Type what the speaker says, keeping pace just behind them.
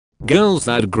Girls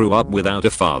that grew up without a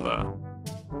father.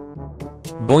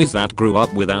 Boys that grew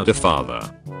up without a father.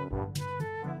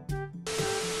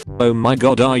 Oh my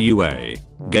god, are you a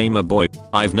gamer boy?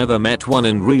 I've never met one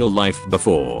in real life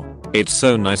before. It's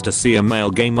so nice to see a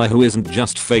male gamer who isn't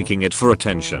just faking it for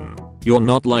attention. You're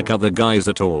not like other guys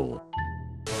at all.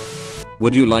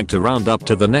 Would you like to round up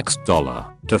to the next dollar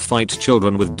to fight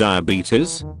children with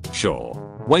diabetes? Sure.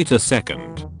 Wait a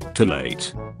second. Too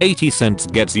late. 80 cents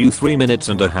gets you 3 minutes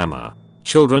and a hammer.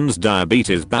 Children's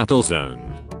diabetes battle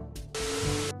zone.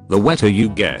 The wetter you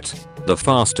get, the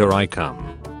faster I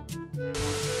come.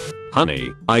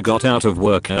 Honey, I got out of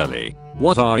work early.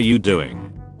 What are you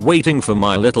doing? Waiting for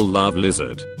my little love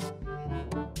lizard.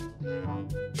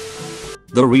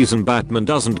 The reason Batman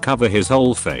doesn't cover his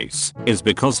whole face is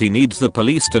because he needs the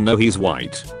police to know he's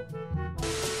white.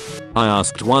 I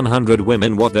asked 100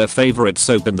 women what their favorite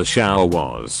soap in the shower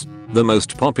was. The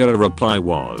most popular reply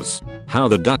was, "How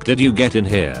the duck did you get in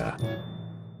here?"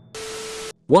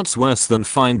 What's worse than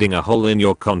finding a hole in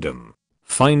your condom?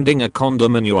 Finding a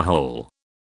condom in your hole.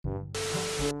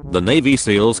 The Navy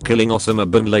SEALs killing Osama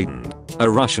bin Laden. A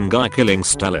Russian guy killing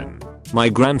Stalin. My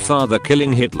grandfather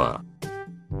killing Hitler.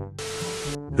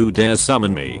 Who dares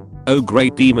summon me? Oh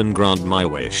great demon, grant my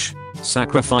wish.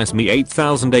 Sacrifice me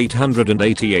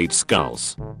 8,888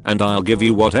 skulls. And I'll give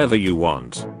you whatever you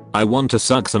want. I want to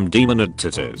suck some demonid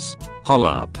titties. Hol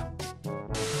up.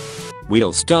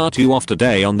 We'll start you off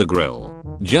today on the grill.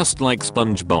 Just like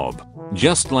SpongeBob.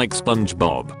 Just like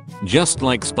SpongeBob. Just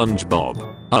like SpongeBob.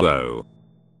 Uh-oh.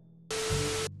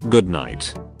 Good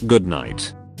night. Good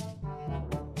night.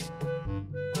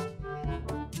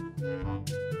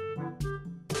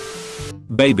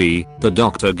 Baby, the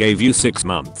doctor gave you 6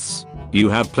 months. You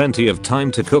have plenty of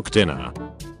time to cook dinner.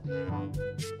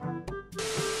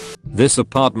 This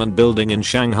apartment building in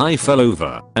Shanghai fell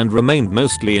over and remained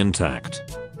mostly intact.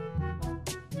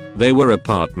 They were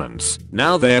apartments,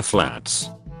 now they're flats.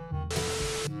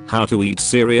 How to eat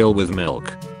cereal with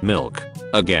milk. Milk.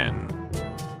 Again.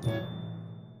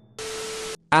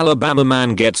 Alabama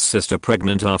man gets sister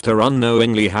pregnant after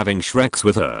unknowingly having Shreks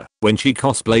with her when she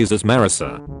cosplays as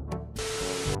Marissa.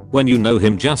 When you know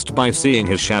him just by seeing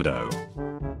his shadow.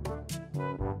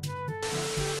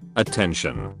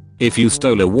 Attention. If you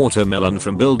stole a watermelon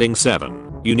from building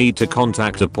 7, you need to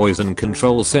contact a poison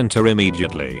control center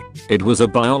immediately. It was a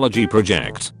biology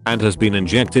project and has been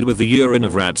injected with the urine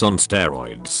of rats on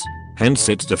steroids. Hence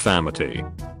its defamity.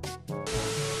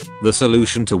 The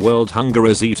solution to world hunger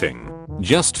is eating.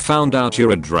 Just found out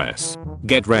your address.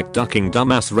 Get wrecked, ducking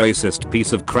dumbass racist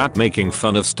piece of crap making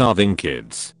fun of starving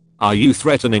kids. Are you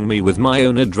threatening me with my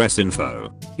own address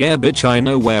info? Yeah bitch, I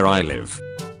know where I live.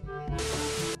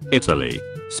 Italy.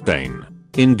 Spain.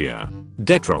 India.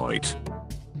 Detroit.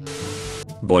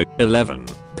 Boy, 11,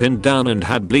 pinned down and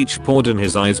had bleach poured in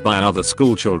his eyes by other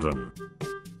school children.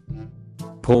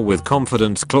 Pour with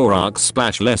confidence, Clorox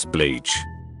splash less bleach.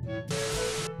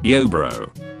 Yo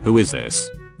bro. Who is this?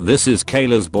 This is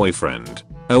Kayla's boyfriend.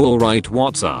 Oh alright,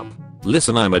 what's up?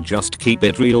 Listen, I'ma just keep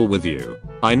it real with you.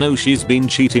 I know she's been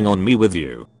cheating on me with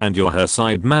you, and you're her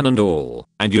side man and all,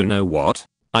 and you know what?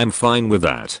 I'm fine with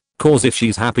that, cause if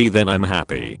she's happy then I'm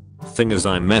happy. Thing is,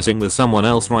 I'm messing with someone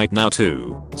else right now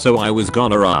too, so I was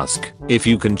gonna ask if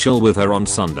you can chill with her on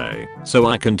Sunday so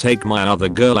I can take my other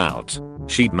girl out.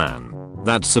 Sheet man.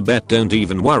 That's a bet, don't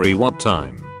even worry what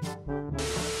time.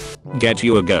 Get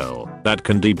you a girl that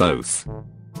can do both.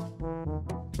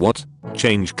 What?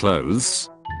 Change clothes?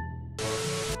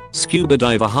 Scuba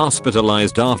diver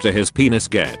hospitalized after his penis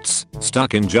gets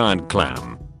stuck in giant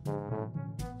clam.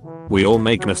 We all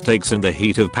make mistakes in the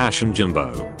heat of passion,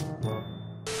 Jimbo.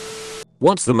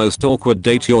 What's the most awkward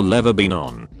date you'll ever been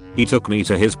on? He took me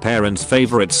to his parents'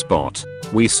 favorite spot.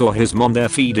 We saw his mom there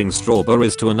feeding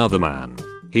strawberries to another man.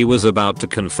 He was about to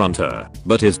confront her,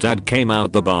 but his dad came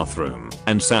out the bathroom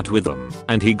and sat with them,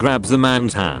 and he grabbed the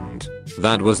man's hand.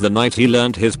 That was the night he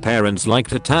learned his parents like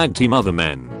to tag team other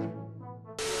men.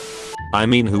 I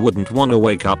mean, who wouldn't want to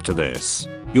wake up to this?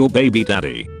 Your baby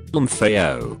daddy,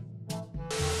 LMFAO.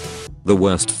 The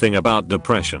worst thing about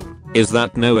depression is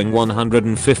that knowing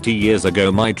 150 years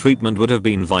ago my treatment would have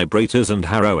been vibrators and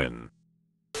heroin.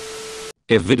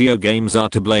 If video games are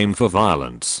to blame for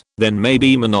violence, then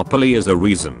maybe Monopoly is a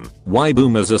reason why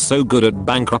boomers are so good at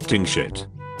bankrupting shit.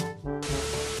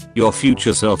 Your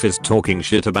future self is talking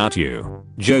shit about you.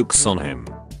 Jokes on him.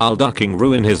 I'll ducking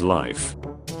ruin his life.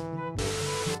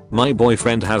 My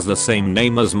boyfriend has the same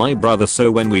name as my brother,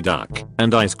 so when we duck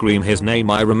and I scream his name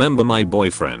I remember my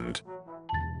boyfriend.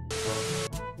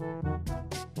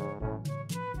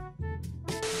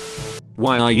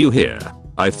 Why are you here?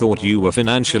 I thought you were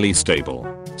financially stable.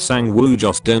 Sang Woo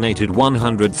just donated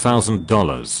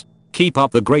 $100,000. Keep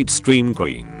up the great stream,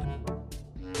 queen.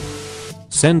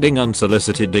 Sending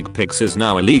unsolicited dick pics is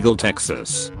now illegal,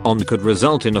 Texas. Could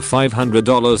result in a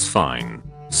 $500 fine.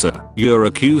 Sir, you're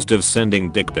accused of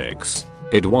sending dick pics.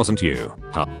 It wasn't you.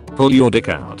 Huh. Pull your dick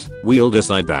out. We'll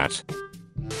decide that.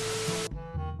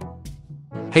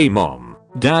 Hey mom,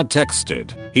 dad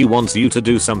texted. He wants you to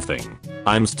do something.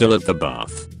 I'm still at the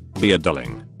bath. Be a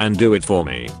darling and do it for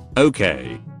me.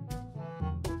 Okay.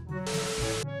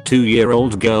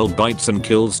 2-year-old girl bites and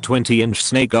kills 20-inch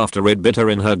snake after it bit her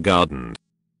in her garden.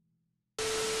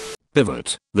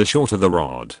 Pivot. The shorter the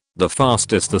rod, the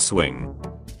fastest the swing.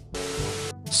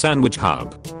 Sandwich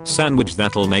hub. Sandwich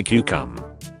that'll make you come.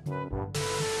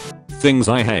 Things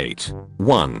I hate.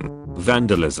 1.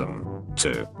 Vandalism.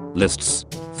 2. Lists.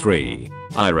 3.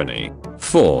 Irony.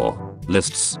 4.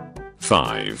 Lists.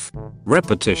 5.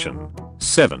 Repetition.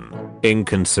 7.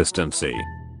 Inconsistency.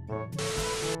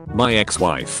 My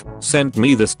ex-wife sent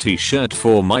me this t-shirt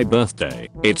for my birthday.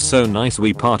 It's so nice,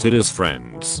 we parted as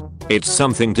friends. It's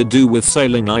something to do with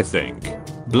sailing, I think.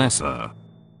 Bless her.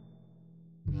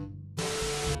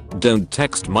 Don't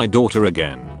text my daughter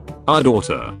again. Our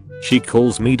daughter. She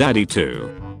calls me daddy too.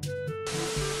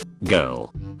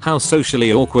 Girl. How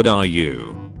socially awkward are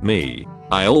you? Me.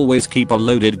 I always keep a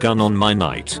loaded gun on my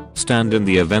nightstand in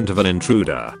the event of an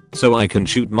intruder, so I can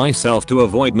shoot myself to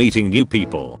avoid meeting new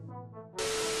people.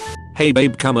 Hey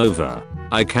babe, come over.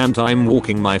 I can't, I'm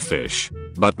walking my fish.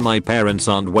 But my parents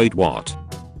aren't. Wait, what?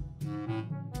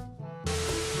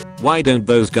 Why don't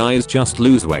those guys just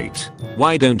lose weight?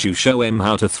 Why don't you show them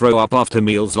how to throw up after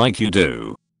meals like you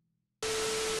do?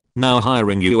 Now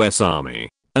hiring US Army.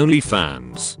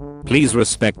 OnlyFans. Please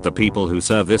respect the people who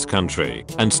serve this country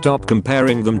and stop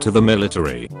comparing them to the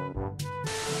military.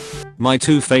 My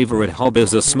 2 favorite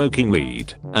hobbies are smoking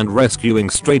weed and rescuing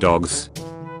stray dogs.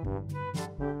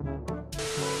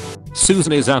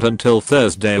 Susan is out until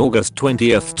Thursday, August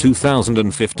 20th,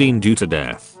 2015 due to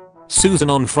death. Susan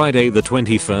on Friday the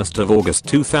 21st of August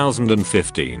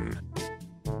 2015.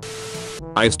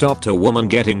 I stopped a woman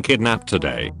getting kidnapped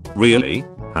today. Really?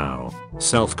 How?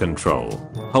 Self-control.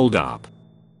 Hold up.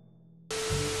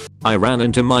 I ran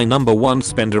into my #1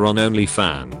 spender on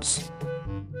OnlyFans.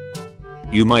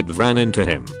 You might have ran into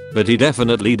him, but he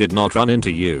definitely did not run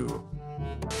into you.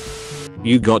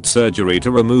 You got surgery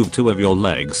to remove 2 of your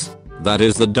legs. That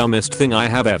is the dumbest thing I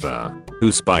have ever.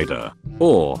 Who spider?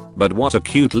 Or, but what a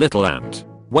cute little ant.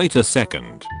 Wait a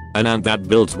second. An ant that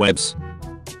builds webs?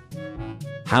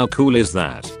 How cool is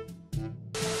that?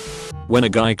 When a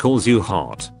guy calls you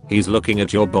hot, he's looking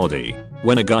at your body.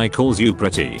 When a guy calls you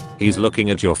pretty, he's looking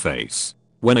at your face.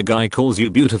 When a guy calls you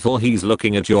beautiful, he's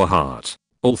looking at your heart.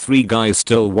 All 3 guys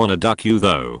still wanna duck you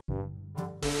though.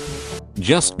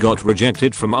 Just got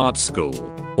rejected from art school.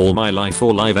 All my life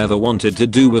all I've ever wanted to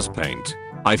do was paint.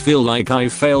 I feel like I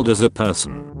failed as a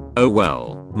person. Oh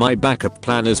well, my backup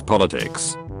plan is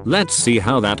politics. Let's see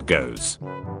how that goes.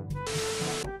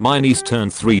 My niece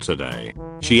turned 3 today.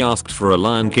 She asked for a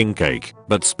Lion King cake,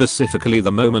 but specifically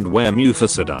the moment where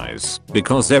Mufasa dies,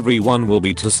 because everyone will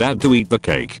be too sad to eat the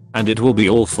cake, and it will be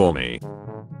all for me.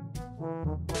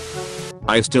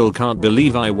 I still can't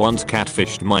believe I once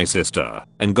catfished my sister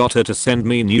and got her to send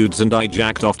me nudes and I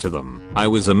jacked off to them. I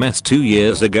was a mess 2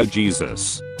 years ago,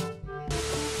 Jesus.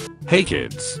 Hey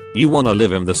kids, you wanna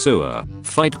live in the sewer,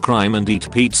 fight crime and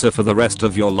eat pizza for the rest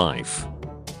of your life?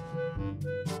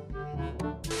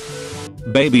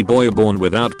 Baby boy born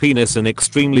without penis, an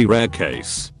extremely rare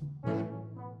case.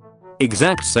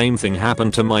 Exact same thing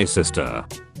happened to my sister.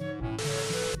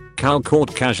 Cow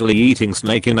caught casually eating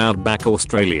snake in outback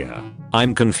Australia.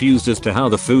 I'm confused as to how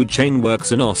the food chain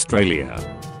works in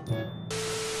Australia.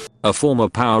 A former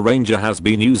Power Ranger has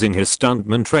been using his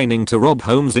stuntman training to rob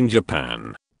homes in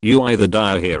Japan. You either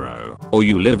die a hero, or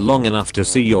you live long enough to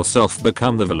see yourself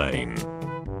become the villain.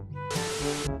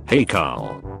 Hey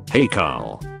Carl. Hey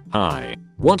Carl. Hi.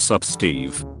 What's up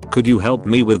Steve? Could you help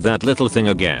me with that little thing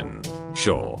again?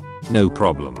 Sure. No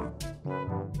problem.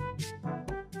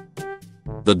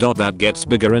 The dot that gets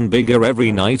bigger and bigger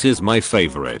every night is my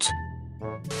favorite.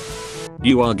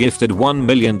 You are gifted $1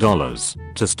 million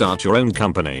to start your own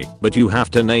company, but you have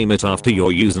to name it after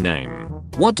your username.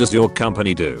 What does your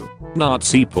company do?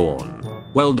 Nazi porn.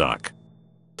 Well duck.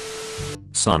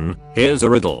 Son, here's a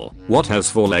riddle. What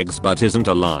has 4 legs but isn't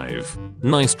alive?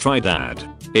 Nice try dad.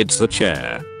 It's a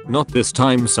chair. Not this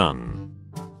time son.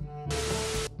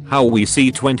 How we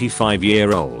see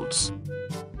 25-year-olds.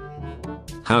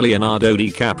 How Leonardo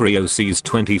DiCaprio sees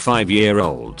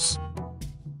 25-year-olds.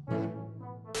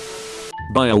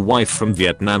 Buy a wife from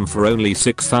Vietnam for only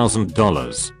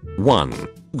 $6,000. 1.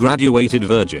 Graduated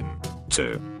virgin.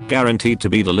 2. Guaranteed to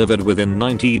be delivered within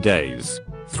 90 days.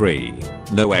 3.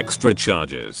 No extra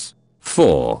charges.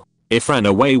 4. If ran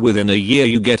away within a year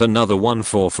you get another one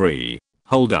for free.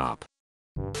 Hold up.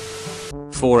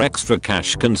 For extra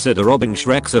cash consider robbing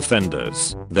Shrek's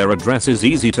offenders. Their address is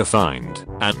easy to find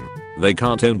and they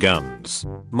can't own guns.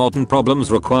 Modern problems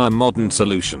require modern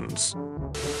solutions.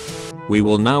 We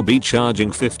will now be charging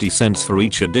 50 cents for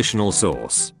each additional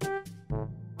source.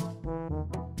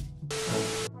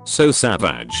 So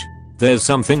savage. There's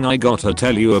something I gotta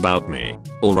tell you about me.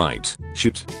 Alright,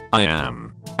 shoot. I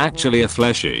am actually a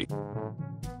fleshy.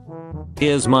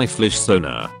 Here's my flesh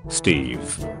sonar,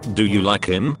 Steve. Do you like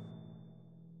him?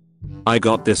 I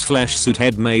got this flesh suit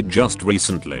head made just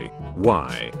recently.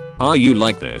 Why are you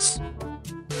like this?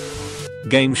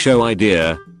 Game show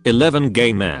idea. 11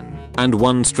 gay men and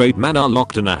 1 straight man are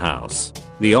locked in a house.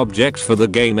 The object for the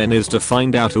gay men is to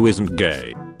find out who isn't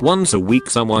gay. Once a week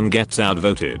someone gets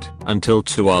outvoted until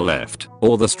 2 are left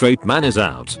or the straight man is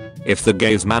out. If the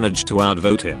gays manage to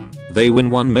outvote him, they win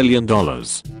 $1 million.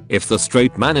 If the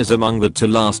straight man is among the 2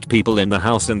 last people in the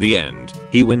house in the end,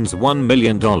 he wins $1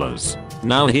 million.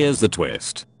 Now here's the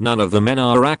twist. None of the men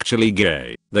are actually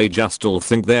gay. They just all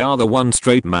think they are the one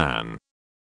straight man.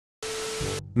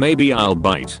 Maybe I'll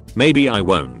bite. Maybe I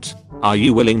won't. Are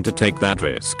you willing to take that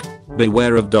risk?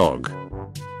 Beware of dog.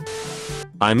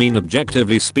 I mean,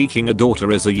 objectively speaking, a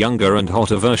daughter is a younger and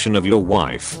hotter version of your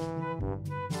wife.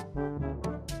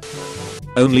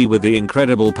 Only with the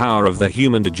incredible power of the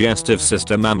human digestive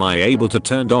system am I able to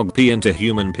turn dog pee into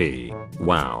human pee.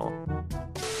 Wow.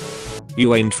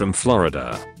 You ain't from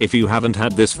Florida if you haven't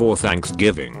had this for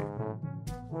Thanksgiving.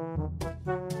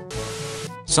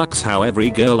 Sucks how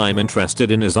every girl I'm interested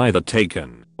in is either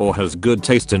taken or has good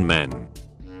taste in men.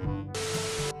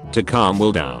 To calm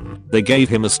Will down, they gave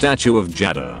him a statue of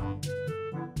Jada.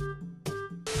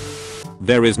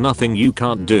 There is nothing you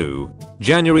can't do.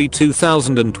 January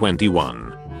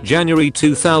 2021. January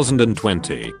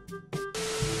 2020.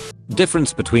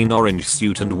 Difference between orange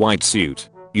suit and white suit.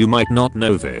 You might not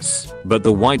know this, but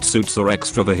the white suits are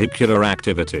extravehicular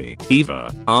activity.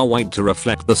 EVA are white to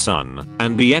reflect the sun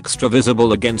and be extra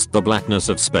visible against the blackness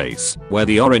of space, where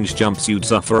the orange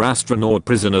jumpsuits are for astronaut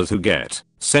prisoners who get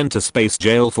sent to space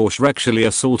jail for sexually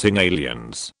assaulting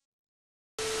aliens.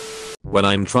 When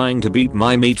I'm trying to beat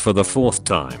my meat for the 4th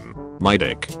time, my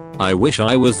dick. I wish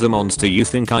I was the monster you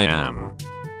think I am.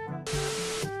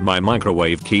 My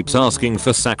microwave keeps asking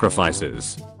for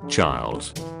sacrifices.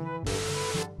 Child.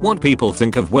 What people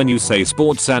think of when you say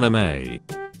sports anime.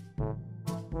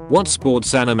 What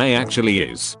sports anime actually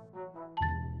is.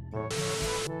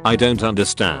 I don't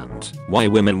understand why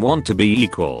women want to be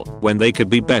equal when they could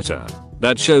be better.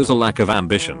 That shows a lack of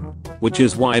ambition, which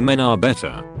is why men are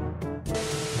better.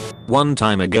 One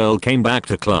time a girl came back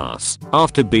to class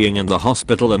after being in the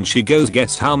hospital and she goes,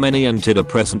 guess how many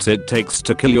antidepressants it takes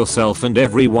to kill yourself, and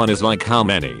everyone is like, how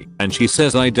many? And she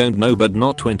says, I don't know, but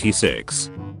not 26.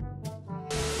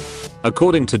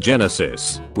 According to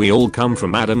Genesis, we all come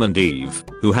from Adam and Eve,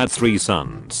 who had 3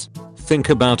 sons. Think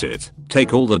about it,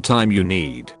 take all the time you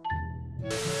need.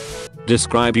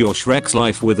 Describe your Shrek's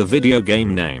life with a video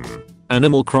game name.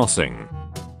 Animal Crossing.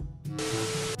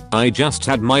 I just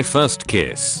had my first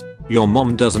kiss. Your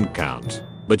mom doesn't count,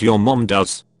 but your mom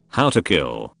does. How to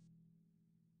kill.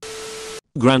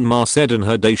 Grandma said in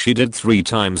her day she did 3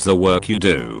 times the work you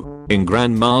do. In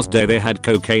Grandma's day they had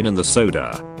cocaine in the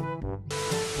soda.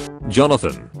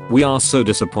 Jonathan, we are so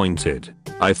disappointed.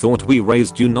 I thought we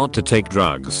raised you not to take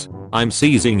drugs. I'm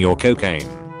seizing your cocaine,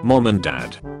 Mom and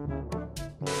Dad.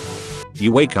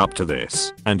 You wake up to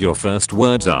this, and your first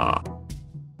words are,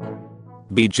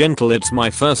 be gentle, it's my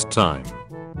first time.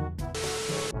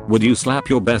 Would you slap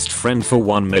your best friend for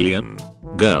 1 million?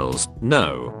 Girls,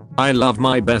 no. I love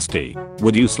my bestie.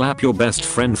 Would you slap your best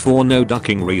friend for no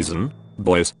ducking reason?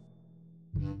 Boys.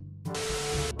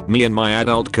 Me and my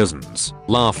adult cousins,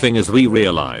 laughing as we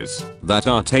realize that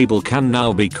our table can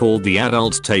now be called the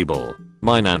adults table.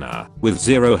 My nana, with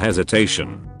zero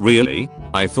hesitation, really?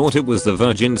 I thought it was the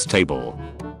virgins table.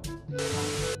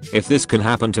 If this can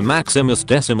happen to Maximus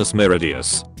Decimus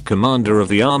Meridius, commander of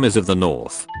the armies of the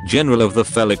north, general of the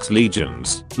Felix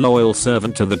legions, loyal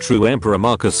servant to the true emperor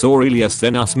Marcus Aurelius,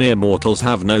 then us mere mortals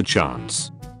have no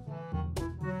chance.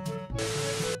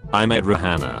 I met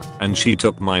Rihanna, and she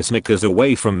took my Snickers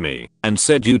away from me, and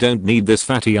said, you don't need this,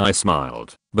 fatty. I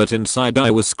smiled, but inside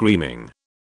I was screaming.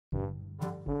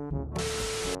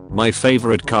 My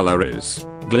favorite color is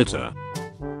glitter.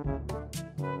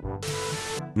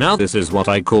 Now this is what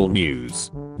I call news.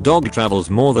 Dog travels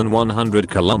more than 100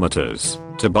 kilometers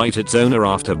to bite its owner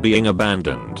after being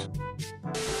abandoned.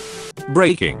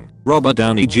 Breaking: Robert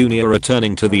Downey Jr.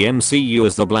 returning to the MCU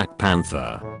as the Black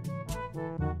Panther.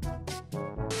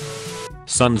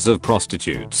 Sons of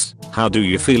prostitutes, how do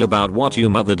you feel about what your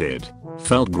mother did?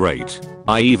 Felt great.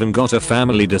 I even got a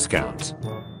family discount.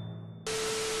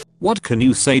 What can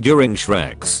you say during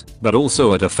Shrek's, but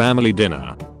also at a family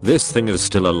dinner? This thing is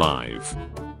still alive.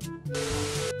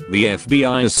 The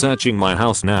FBI is searching my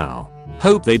house now.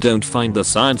 Hope they don't find the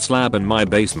science lab in my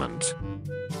basement.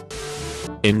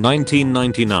 In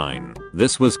 1999,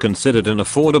 this was considered an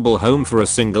affordable home for a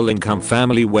single-income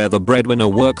family where the breadwinner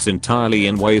works entirely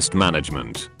in waste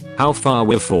management. How far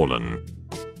we've fallen.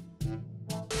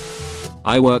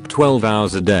 I work 12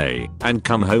 hours a day and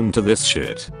come home to this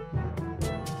shit.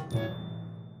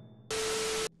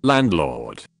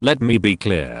 Landlord, let me be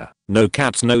clear. No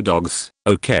cats, no dogs,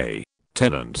 okay.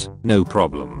 Tenant, no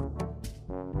problem.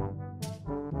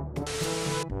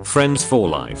 Friends for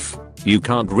life. You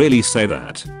can't really say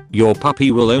that. Your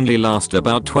puppy will only last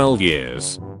about 12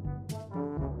 years.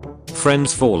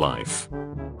 Friends for life.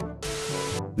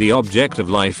 The object of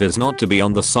life is not to be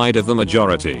on the side of the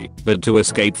majority, but to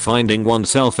escape finding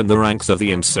oneself in the ranks of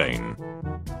the insane.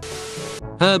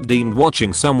 Herb Dean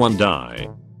watching someone die.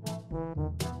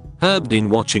 Herb Dean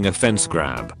watching a fence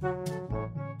grab.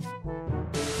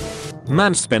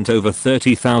 Man spent over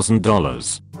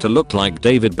 $30,000 to look like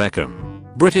David Beckham.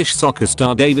 British soccer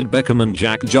star David Beckham and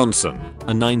Jack Johnson,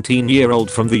 a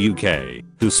 19-year-old from the UK,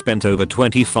 who spent over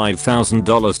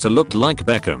 $25,000 to look like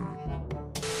Beckham.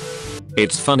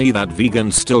 It's funny that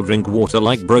vegans still drink water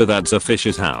like bro, that's a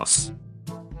fish's house.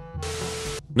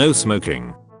 No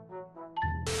smoking.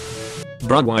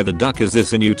 Bruh, why the duck is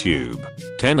this in YouTube?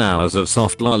 10 hours of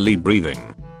soft lolly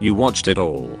breathing. You watched it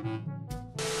all.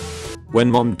 When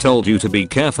mom told you to be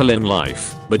careful in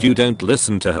life, but you don't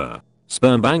listen to her.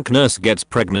 Sperm bank nurse gets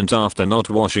pregnant after not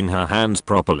washing her hands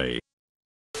properly.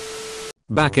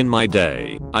 Back in my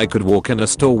day, I could walk in a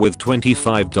store with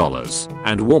 $25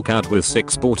 and walk out with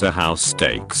 6 porterhouse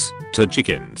steaks, 2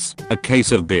 chickens, a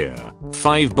case of beer,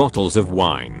 5 bottles of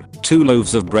wine, 2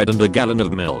 loaves of bread and a gallon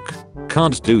of milk.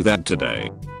 Can't do that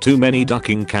today. Too many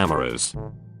ducking cameras.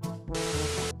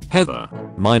 Heather,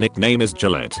 my nickname is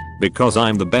Gillette because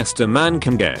I'm the best a man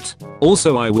can get.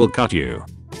 Also, I will cut you.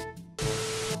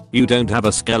 You don't have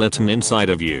a skeleton inside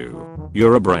of you.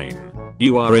 You're a brain.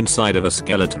 You are inside of a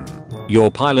skeleton.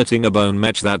 You're piloting a bone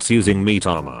mech that's using meat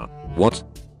armor. What?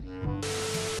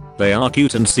 They are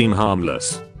cute and seem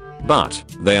harmless. But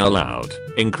they are loud,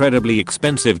 incredibly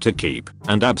expensive to keep,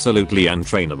 and absolutely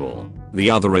untrainable.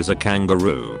 The other is a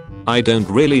kangaroo. I don't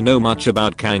really know much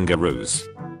about kangaroos.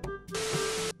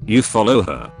 You follow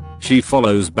her. She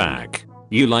follows back.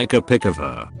 You like a pic of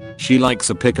her. She likes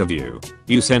a pic of you.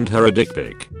 You send her a dick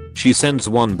pic. She sends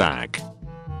one back.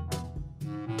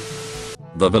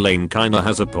 The villain kinda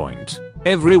has a point.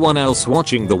 Everyone else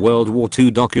watching the World War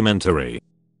II documentary.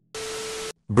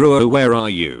 Bro, where are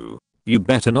you? You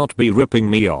better not be ripping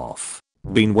me off.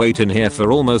 Been waiting here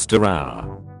for almost an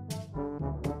hour.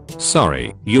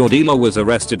 Sorry, your dealer was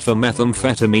arrested for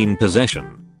methamphetamine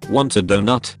possession. Want a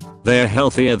donut? They're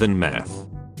healthier than meth.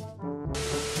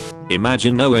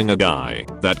 Imagine knowing a guy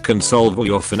that can solve all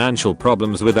your financial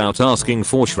problems without asking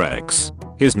for Shreks.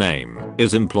 His name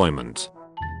is employment.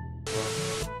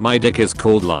 My dick is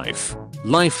called life.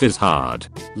 Life is hard.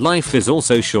 Life is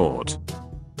also short.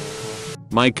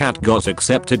 My cat got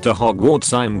accepted to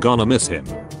Hogwarts, I'm gonna miss him.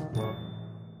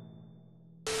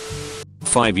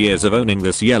 5 years of owning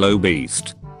this yellow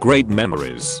beast. Great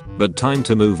memories, but time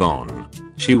to move on.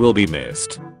 She will be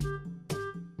missed.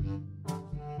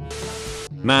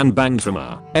 Man banged from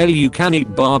a L, you can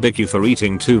eat barbecue for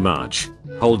eating too much.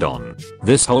 Hold on.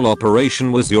 This whole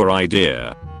operation was your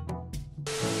idea.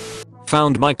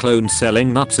 Found my clone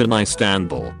selling nuts in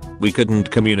Istanbul. We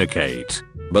couldn't communicate,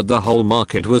 but the whole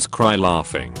market was cry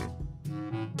laughing.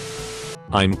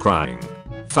 I'm crying.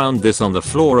 Found this on the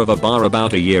floor of a bar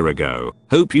about a year ago.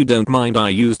 Hope you don't mind, I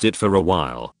used it for a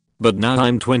while. But now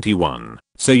I'm 21,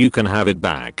 so you can have it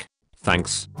back.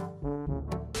 Thanks.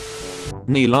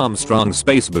 Neil Armstrong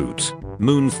space boot.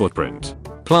 Moon footprint.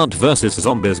 Plant vs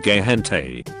Zombies gay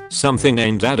hentai. Something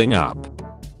ain't adding up.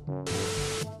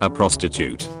 A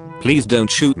prostitute. Please don't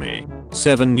shoot me.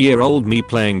 7-year-old me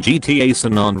playing GTA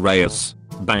San Andreas.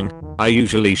 Bang. I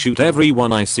usually shoot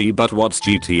everyone I see, but what's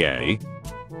GTA?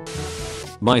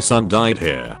 My son died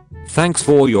here. Thanks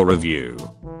for your review.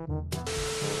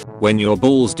 When you're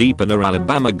balls deep in a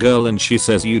Alabama girl and she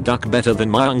says you duck better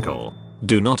than my uncle,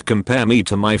 do not compare me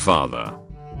to my father.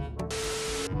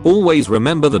 Always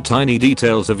remember the tiny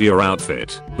details of your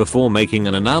outfit before making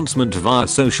an announcement via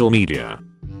social media.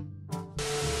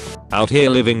 Out here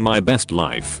living my best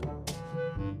life.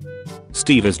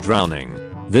 Steve is drowning.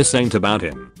 This ain't about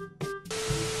him.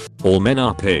 All men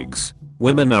are pigs.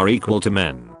 Women are equal to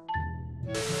men.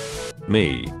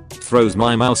 Me. Throws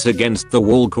my mouse against the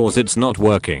wall cause it's not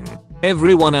working.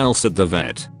 Everyone else at the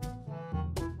vet.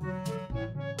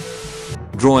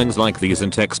 Drawings like these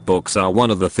in textbooks are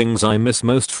one of the things I miss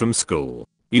most from school.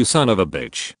 You son of a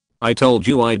bitch. I told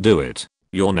you I'd do it.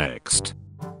 You're next.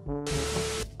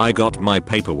 I got my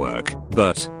paperwork,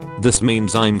 but this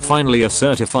means I'm finally a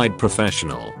certified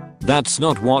professional. That's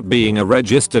not what being a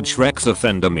registered Shrek's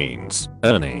offender means,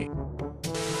 Ernie.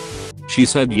 She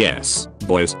said yes,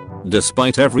 boys.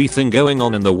 Despite everything going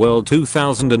on in the world,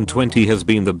 2020 has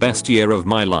been the best year of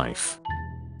my life.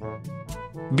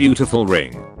 Beautiful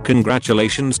ring.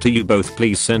 Congratulations to you both.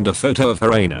 Please send a photo of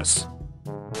her anus.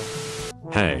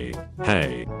 Hey.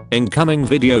 Incoming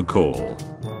video call.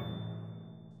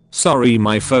 Sorry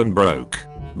my phone broke,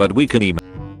 but we can email.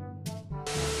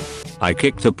 I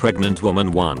kicked a pregnant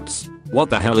woman once.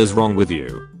 What the hell is wrong with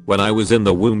you? When I was in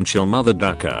the womb, chill mother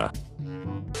ducker.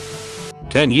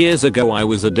 10 years ago I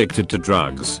was addicted to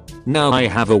drugs. Now I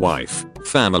have a wife,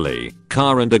 family,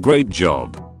 car and a great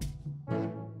job.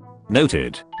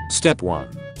 Noted. Step 1.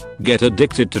 Get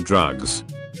addicted to drugs.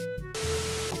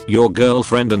 Your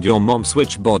girlfriend and your mom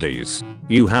switch bodies.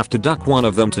 You have to duck one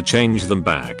of them to change them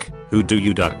back. Who do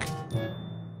you duck?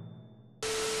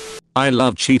 I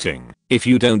love cheating. If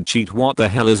you don't cheat, what the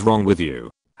hell is wrong with you?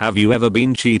 Have you ever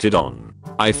been cheated on?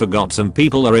 I forgot some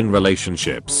people are in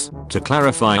relationships. To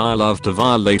clarify, I love to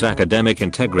violate academic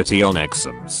integrity on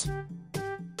exams.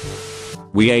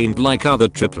 We ain't like other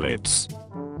triplets.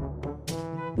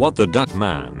 What the duck,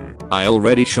 man? I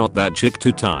already shot that chick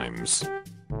 2 times.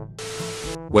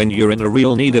 When you're in a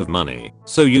real need of money,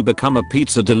 so you become a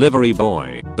pizza delivery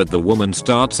boy, but the woman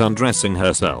starts undressing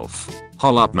herself.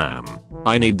 Hol up, ma'am.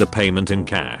 I need the payment in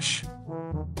cash.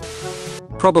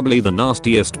 Probably the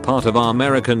nastiest part of our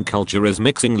American culture is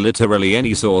mixing literally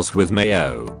any sauce with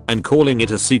mayo and calling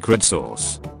it a secret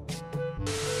sauce.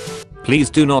 Please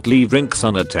do not leave drinks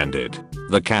unattended.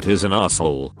 The cat is an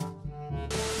asshole.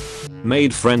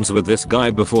 Made friends with this guy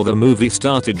before the movie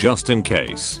started just in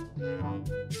case.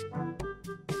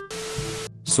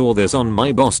 Saw this on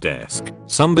my boss desk.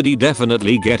 Somebody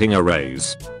definitely getting a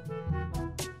raise.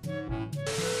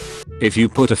 If you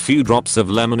put a few drops of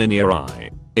lemon in your eye,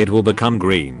 it will become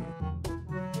green.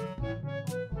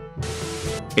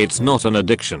 It's not an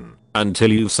addiction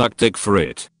until you suck dick for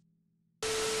it.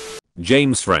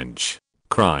 James French.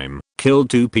 Crime. Killed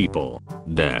 2 people.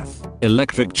 Death.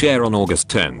 Electric chair on August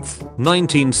 10th,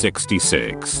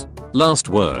 1966. Last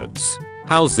words.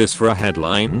 How's this for a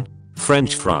headline?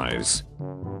 French fries.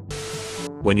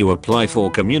 When you apply for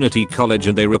community college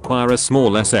and they require a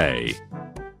small essay.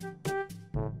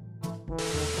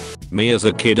 Me as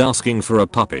a kid asking for a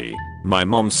puppy. My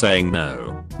mom saying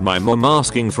no. My mom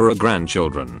asking for a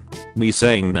grandchildren. Me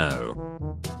saying no.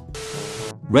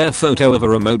 Rare photo of a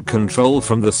remote control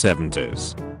from the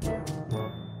 70s.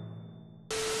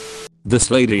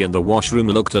 This lady in the washroom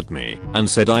looked at me and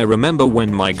said, I remember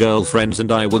when my girlfriends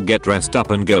and I would get dressed up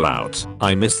and go out.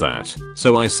 I miss that.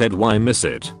 So I said, why miss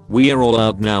it? We are all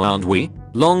out now, aren't we?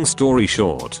 Long story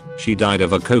short, she died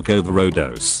of a coke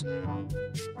overdose.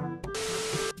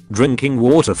 Drinking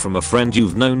water from a friend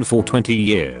you've known for 20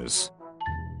 years.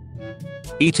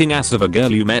 Eating ass of a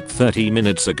girl you met 30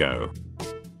 minutes ago.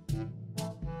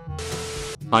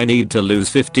 I need to lose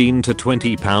 15 to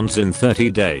 20 pounds in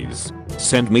 30 days.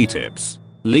 Send me tips.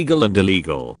 Legal and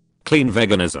illegal. Clean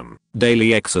veganism.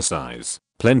 Daily exercise.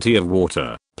 Plenty of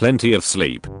water. Plenty of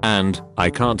sleep. And, I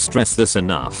can't stress this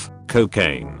enough,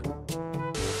 cocaine.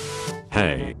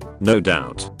 Hey, no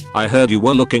doubt. I heard you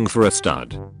were looking for a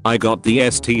stud. I got the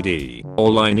STD.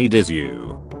 All I need is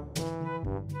you.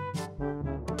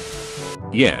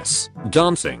 Yes,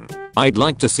 dancing. I'd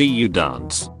like to see you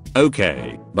dance.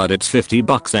 Okay, but it's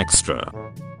 $50 extra.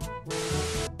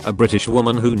 A British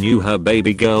woman who knew her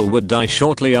baby girl would die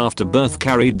shortly after birth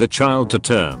carried the child to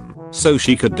term so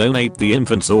she could donate the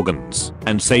infant's organs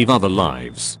and save other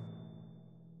lives.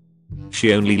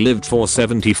 She only lived for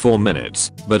 74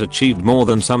 minutes, but achieved more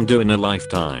than some do in a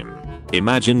lifetime.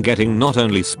 Imagine getting not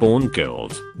only spawn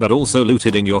killed, but also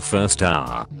looted in your first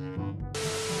hour.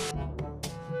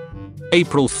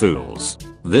 April Fools.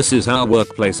 This is how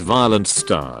workplace violence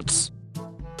starts.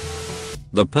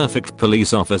 The perfect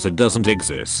police officer doesn't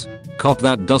exist. Cop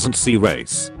that doesn't see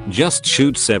race, just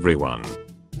shoots everyone.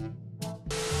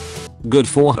 Good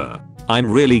for her. I'm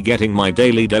really getting my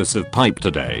daily dose of pipe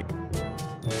today.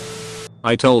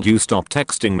 I told you stop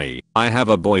texting me. I have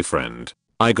a boyfriend.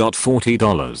 I got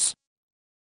 $40.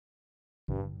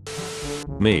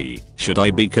 Me, should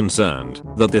I be concerned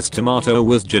that this tomato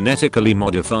was genetically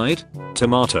modified?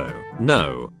 Tomato,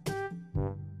 no.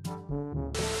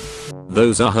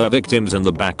 Those are her victims in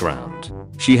the background.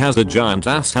 She has a giant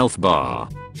ass health bar.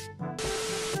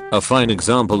 A fine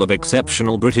example of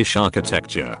exceptional British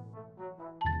architecture.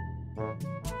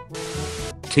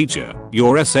 Teacher,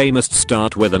 your essay must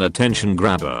start with an attention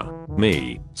grabber.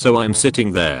 Me, so I'm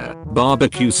sitting there,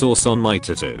 barbecue sauce on my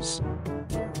titties.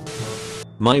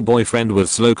 My boyfriend was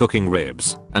slow cooking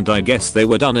ribs, and I guess they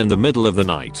were done in the middle of the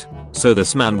night. So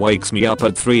this man wakes me up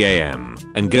at 3 AM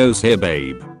and goes, "Here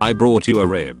babe, I brought you a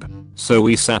rib." So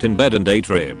we sat in bed and ate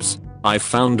ribs. I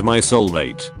found my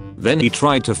soulmate. Then he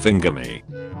tried to finger me.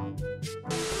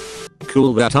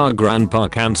 Cool that our grandpa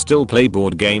can still play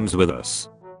board games with us.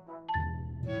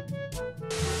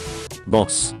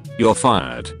 Boss, you're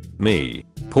fired. Me,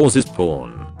 pauses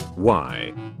porn.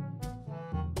 Why?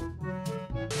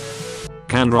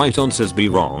 Can right answers be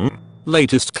wrong?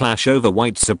 Latest clash over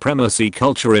white supremacy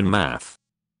culture in math.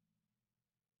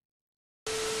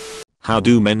 How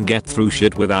do men get through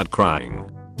shit without crying?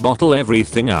 Bottle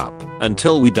everything up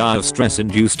until we die of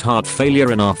stress-induced heart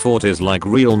failure in our 40s like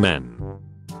real men.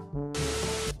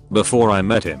 Before I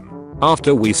met him,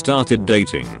 after we started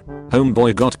dating,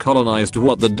 homeboy got colonized.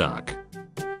 What the duck?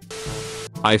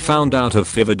 I found out of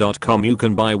fiverr.com you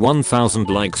can buy 1000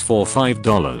 likes for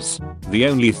 $5. The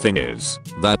only thing is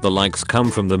that the likes come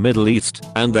from the Middle East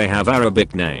and they have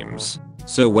Arabic names.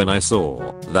 So when I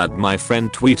saw that my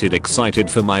friend tweeted excited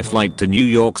for my flight to New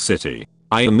York City,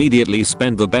 I immediately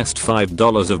spent the best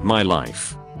 $5 of my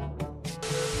life.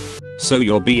 So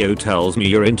your BO tells me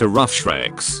you're into rough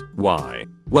Shreks. Why?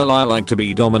 Well, I like to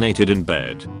be dominated in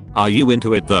bed. Are you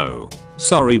into it though?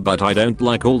 Sorry, but I don't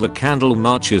like all the candle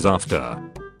marches after.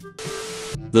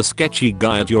 The sketchy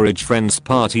guy at your rich friend's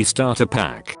party starter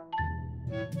pack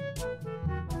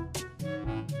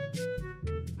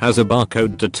has a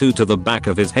barcode tattooed to the back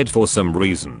of his head for some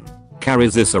reason.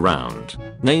 Carries this around.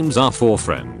 Names our 4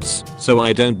 friends, so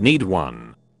I don't need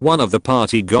one. One of the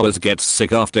party goers gets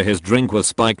sick after his drink was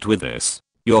spiked with this.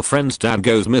 Your friend's dad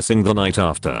goes missing the night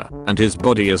after, and his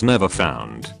body is never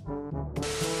found.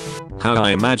 How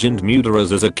I imagined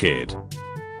murderers as a kid.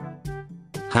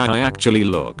 How I actually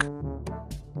look.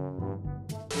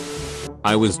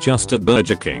 I was just at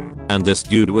Burger King, and this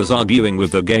dude was arguing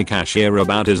with the gay cashier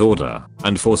about his order,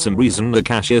 and for some reason the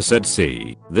cashier said,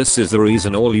 "See, this is the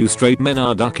reason all you straight men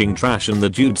are ducking trash," and the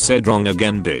dude said, "Wrong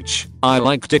again bitch, I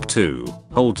like dick too."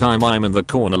 Whole time I'm in the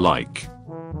corner like.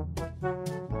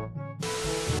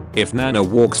 If Nana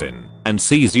walks in and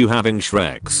sees you having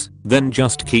Shreks, then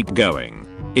just keep going.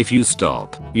 If you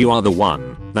stop, you are the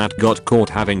one that got caught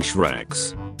having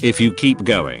Shreks. If you keep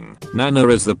going, Nana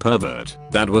is the pervert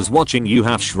that was watching you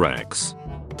have Shreks.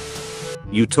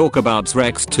 You talk about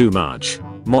Shreks too much.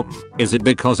 Mom, is it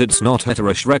because it's not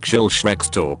heterosexual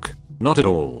Shreks talk? Not at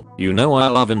all. You know I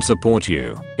love and support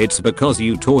you. It's because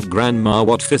you taught grandma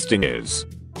what fisting is.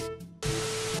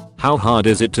 How hard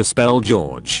is it to spell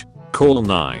George? Call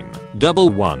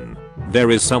 911.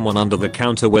 There is someone under the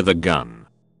counter with a gun.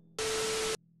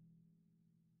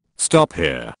 Stop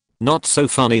here. Not so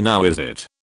funny now, is it?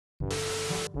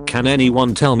 Can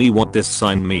anyone tell me what this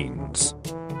sign means?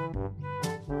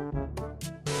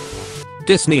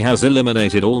 Disney has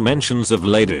eliminated all mentions of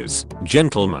ladies,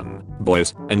 gentlemen,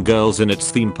 boys, and girls in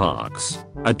its theme parks.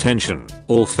 Attention,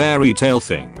 all fairy tale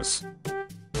things.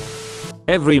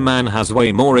 Every man has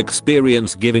way more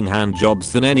experience giving hand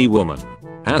jobs than any woman.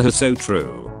 That is so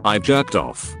true. I've jerked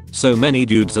off so many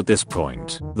dudes at this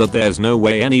point that there's no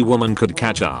way any woman could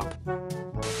catch up.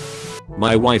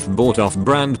 My wife bought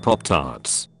off-brand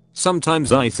Pop-Tarts.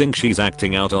 Sometimes I think she's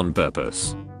acting out on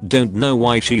purpose. Don't know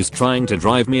why she's trying to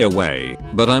drive me away,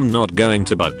 but I'm not going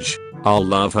to budge. I'll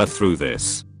love her through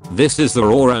this. This is the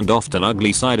raw and often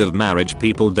ugly side of marriage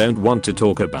people don't want to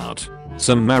talk about.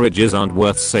 Some marriages aren't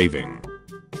worth saving.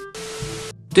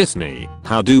 Disney,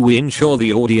 how do we ensure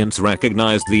the audience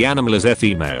recognize the animal as a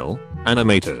female?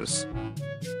 Animators.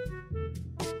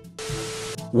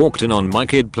 Walked in on my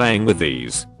kid playing with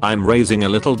these. I'm raising a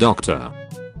little doctor.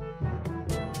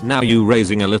 Now you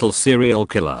raising a little serial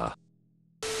killer.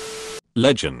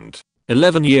 Legend.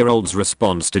 11-year-old's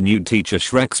response to new teacher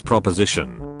Shrek's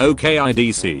proposition.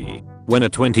 OKIDC. When a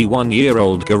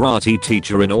 21-year-old karate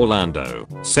teacher in Orlando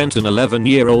sent an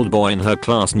 11-year-old boy in her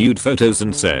class nude photos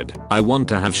and said, "I want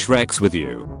to have Shreks with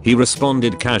you," he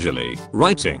responded casually,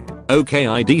 writing,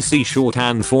 OKIDC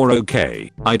shorthand for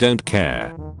OK, I don't care.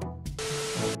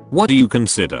 What do you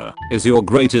consider is your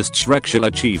greatest Shrekshal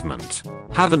achievement?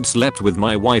 Haven't slept with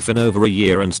my wife in over a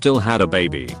year and still had a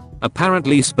baby.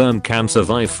 Apparently sperm can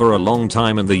survive for a long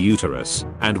time in the uterus,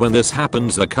 and when this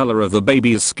happens the color of the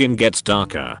baby's skin gets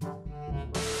darker.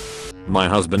 My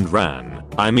husband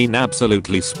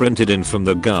absolutely sprinted in from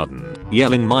the garden,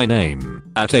 yelling my name,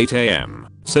 at 8 AM,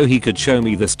 so he could show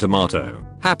me this tomato.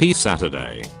 Happy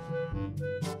Saturday.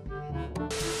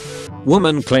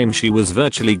 Woman claims she was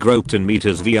virtually groped in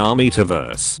Meta's VR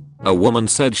metaverse. A woman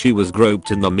said she was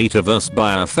groped in the metaverse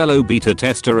by a fellow beta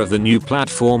tester of the new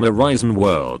platform Horizon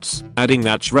Worlds, adding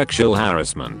that sexual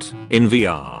harassment in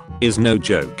VR is no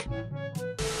joke.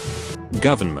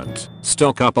 Government,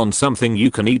 stock up on something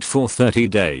you can eat for 30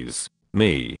 days.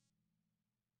 Me.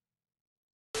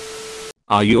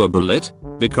 Are you a bullet?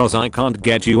 Because I can't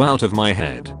get you out of my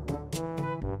head.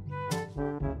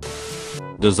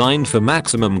 Designed for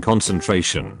maximum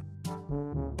concentration.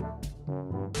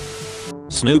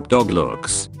 Snoop Dogg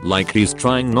looks like he's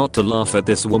trying not to laugh at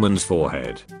this woman's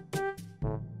forehead.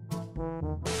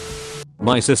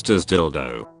 My sister's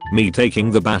dildo. Me taking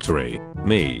the battery.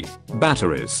 Me.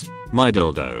 Batteries. My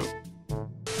dildo.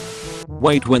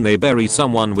 Wait, when they bury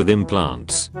someone with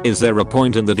implants, is there a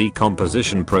point in the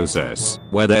decomposition process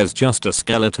where there's just a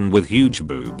skeleton with huge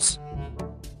boobs?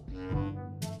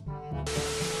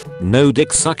 No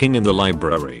dick sucking in the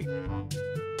library.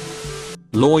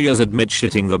 Lawyers admit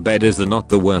shitting the bed is not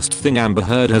the worst thing Amber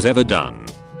Heard has ever done,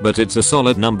 but it's a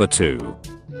solid number 2.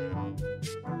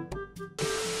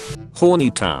 Horny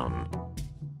Town.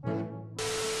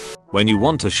 When you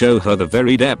want to show her the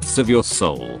very depths of your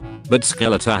soul, but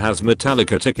Skeletor has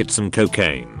Metallica tickets and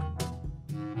cocaine.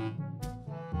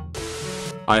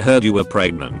 I heard you were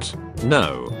pregnant.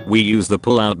 No, we use the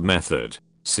pull-out method.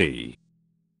 See.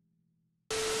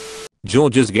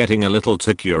 George is getting a little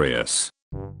too curious.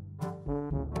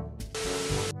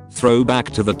 Throwback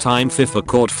to the time FIFA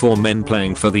caught 4 men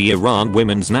playing for the Iran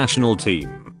women's national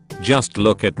team. Just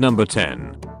look at number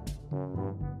 10.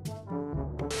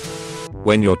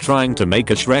 When you're trying to make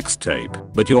a Shrek's tape,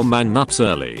 but your man nuts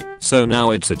early, so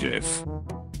now it's a GIF.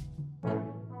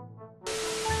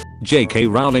 J.K.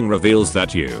 Rowling reveals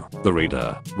that you, the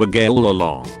reader, were gay all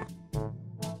along.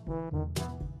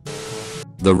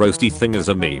 The roasty thing is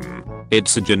a meme.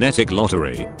 It's a genetic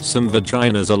lottery. Some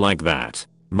vaginas are like that.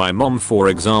 My mom, for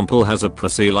example, has a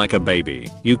pussy like a baby.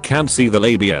 You can't see the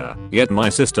labia, yet my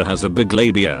sister has a big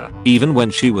labia, even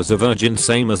when she was a virgin,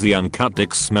 same as the uncut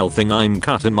dick smell thing. I'm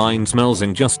cut and mine smells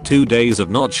in just 2 days of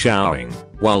not showering,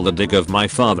 while the dick of my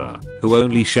father, who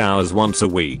only showers once a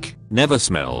week, never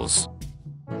smells.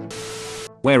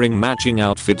 Wearing matching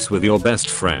outfits with your best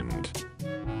friend.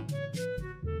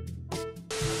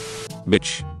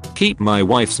 Bitch. Keep my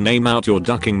wife's name out your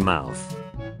ducking mouth.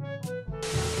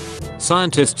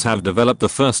 Scientists have developed the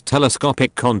first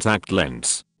telescopic contact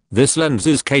lens. This lens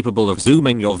is capable of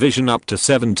zooming your vision up to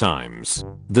 7 times.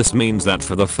 This means that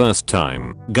for the first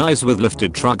time, guys with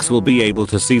lifted trucks will be able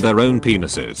to see their own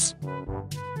penises.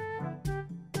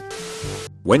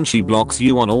 When she blocks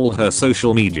you on all her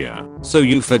social media, so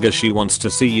you figure she wants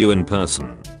to see you in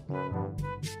person.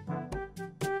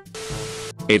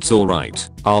 It's alright,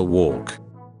 I'll walk.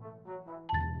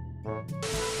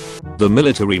 The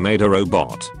military made a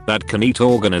robot that can eat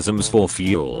organisms for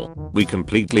fuel. We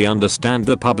completely understand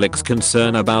the public's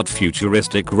concern about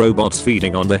futuristic robots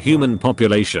feeding on the human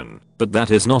population, but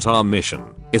that is not our mission,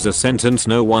 is a sentence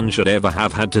no one should ever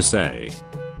have had to say.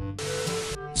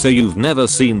 So you've never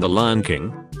seen The Lion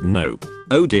King? Nope.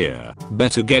 Oh dear,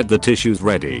 better get the tissues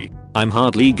ready. I'm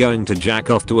hardly going to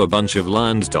jack off to a bunch of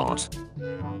lions.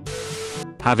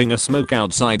 Having a smoke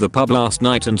outside the pub last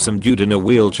night and some dude in a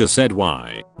wheelchair said,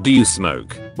 "Why do you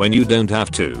smoke when you don't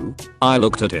have to?" I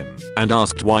looked at him and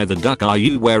asked, "Why the duck are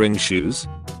you wearing shoes?"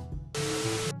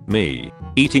 Me.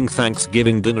 Eating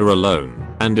Thanksgiving dinner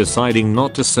alone and deciding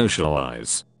not to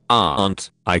socialize. Aunt,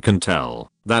 I can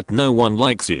tell that no one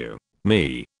likes you.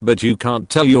 Me. But you can't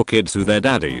tell your kids who their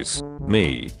daddies.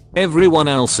 Me. Everyone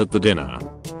else at the dinner.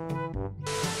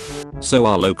 So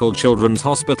our local children's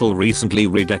hospital recently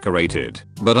redecorated,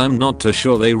 but I'm not too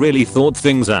sure they really thought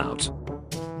things out.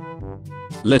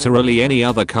 Literally any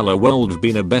other color would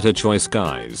been a better choice,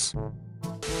 guys.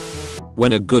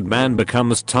 When a good man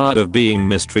becomes tired of being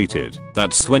mistreated,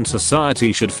 that's when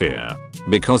society should fear.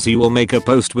 Because he will make a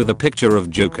post with a picture of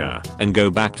Joker and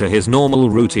go back to his normal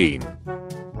routine.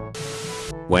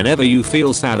 Whenever you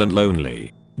feel sad and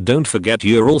lonely, don't forget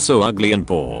you're also ugly and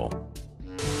poor.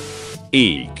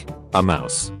 Eek. A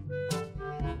mouse.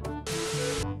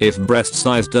 If breast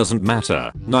size doesn't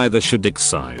matter, neither should dick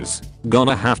size.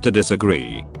 Gonna have to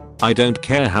disagree. I don't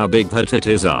care how big her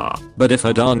titties are, but if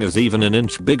her dong is even an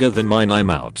inch bigger than mine, I'm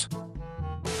out.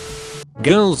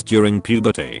 Girls during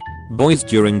puberty. Boys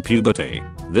during puberty.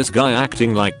 This guy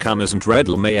acting like cum isn't red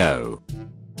mayo.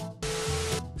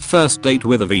 First date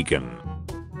with a vegan.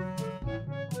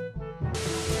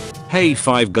 Hey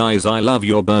 5 guys, I love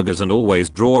your burgers and always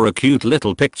draw a cute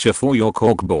little picture for your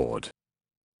corkboard.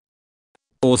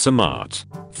 Awesome art.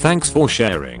 Thanks for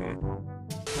sharing.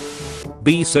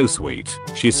 Be so sweet.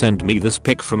 She sent me this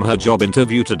pic from her job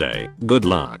interview today. Good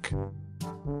luck.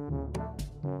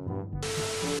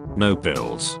 No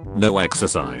pills, no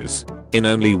exercise. In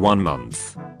only 1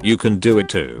 month. You can do it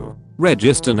too.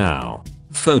 Register now.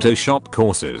 Photoshop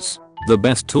courses. The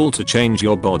best tool to change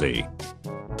your body.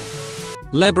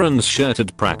 LeBron's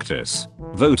shirted practice.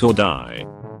 Vote or die.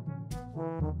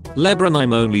 LeBron,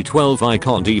 I'm only 12, I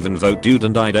can't even vote dude,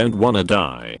 and I don't wanna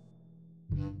die.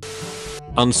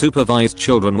 Unsupervised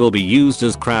children will be used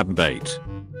as crab bait.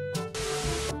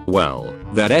 Well,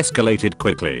 that escalated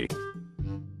quickly.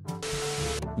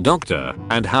 Doctor,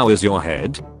 and how is your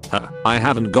head? I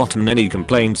haven't gotten any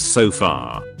complaints so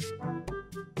far.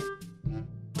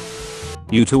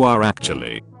 You two are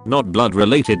actually not blood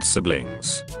related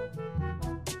siblings.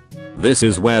 This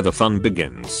is where the fun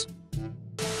begins.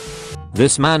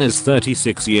 This man is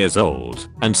 36 years old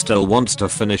and still wants to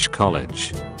finish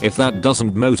college. If that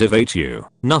doesn't motivate you,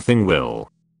 nothing will.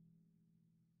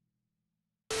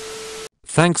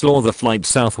 Thanks Law, the flight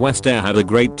Southwest Air had a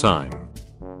great time.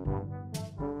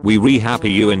 We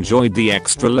happy you enjoyed the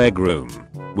extra leg room.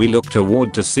 We look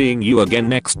forward to seeing you again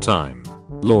next time.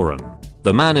 Lauren.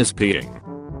 The man is peeing.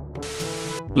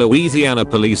 Louisiana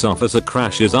police officer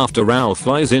crashes after owl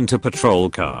flies into patrol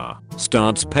car,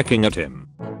 starts pecking at him.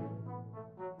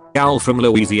 Owl from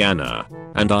Louisiana,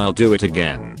 and I'll do it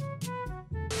again.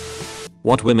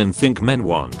 What women think men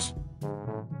want.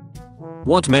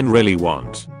 What men really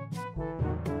want.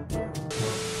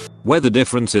 Where the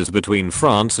differences between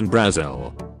France and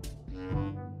Brazil.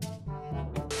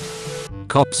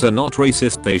 Cops are not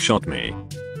racist, they shot me.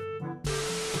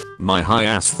 My high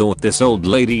ass thought this old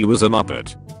lady was a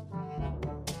muppet.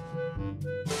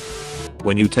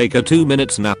 When you take a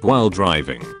 2-minute nap while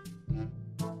driving.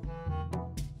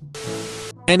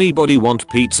 Anybody want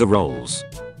pizza rolls?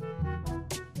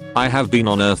 I have been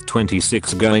on Earth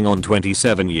 26 going on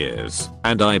 27 years,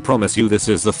 and I promise you this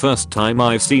is the first time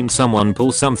I've seen someone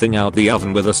pull something out the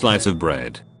oven with a slice of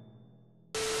bread.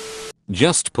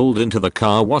 Just pulled into the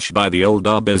car wash by the old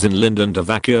Arby's in Linden to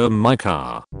vacuum my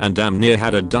car, and damn near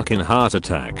had a duck in heart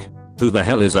attack. Who the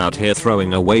hell is out here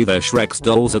throwing away their Shrek's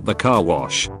dolls at the car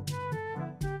wash?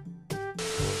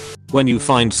 When you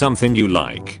find something you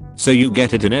like, so you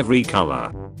get it in every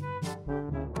color.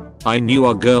 I knew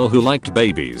a girl who liked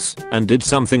babies and did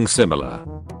something similar.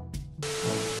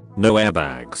 No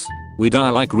airbags. We die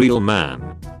like real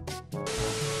man.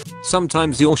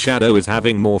 Sometimes your shadow is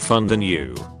having more fun than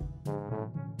you.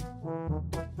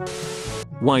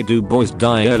 Why do boys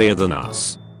die earlier than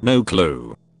us? No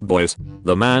clue. Boys,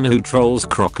 the man who trolls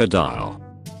crocodile.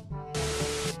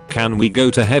 Can we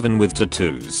go to heaven with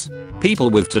tattoos?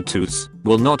 People with tattoos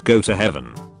will not go to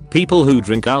heaven. People who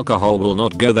drink alcohol will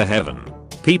not go to heaven.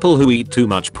 People who eat too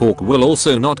much pork will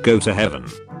also not go to heaven.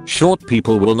 Short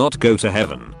people will not go to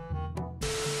heaven.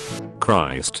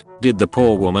 Christ, did the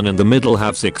poor woman in the middle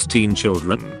have 16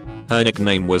 children? Her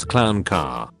nickname was Clown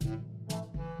Car.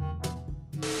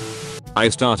 I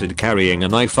started carrying a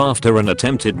knife after an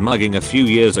attempted mugging a few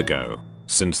years ago.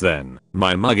 Since then,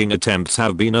 my mugging attempts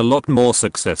have been a lot more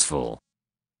successful.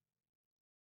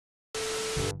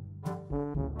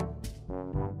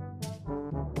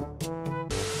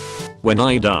 When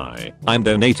I die, I'm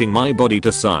donating my body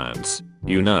to science.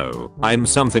 You know, I'm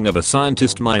something of a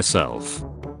scientist myself.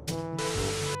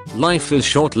 Life is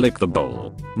short, lick the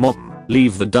bowl. Mom,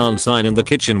 leave the darn sign in the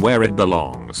kitchen where it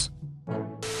belongs.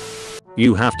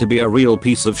 You have to be a real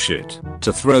piece of shit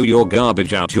to throw your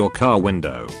garbage out your car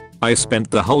window. I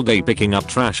spent the whole day picking up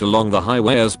trash along the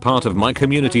highway as part of my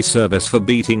community service for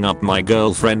beating up my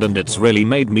girlfriend, and it's really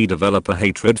made me develop a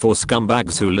hatred for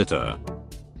scumbags who litter.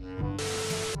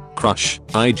 Crush,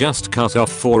 I just cut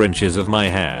off 4 inches of my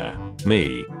hair.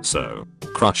 Me, so.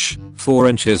 Crush, 4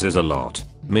 inches is a lot.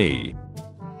 Me.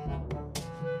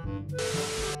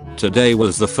 Today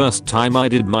was the first time I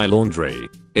did my laundry.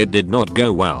 It did not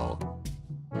go well.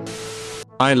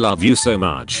 I love you so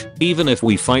much, even if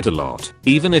we fight a lot,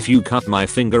 even if you cut my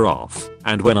finger off,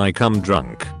 and when I come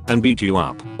drunk and beat you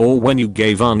up, or when you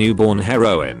gave our newborn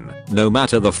heroin. No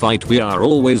matter the fight, we are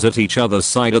always at each other's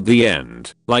side at the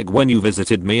end, like when you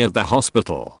visited me at the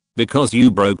hospital, because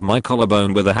you broke my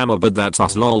collarbone with a hammer, but that's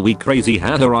us lol, we crazy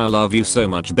hatter. I love you so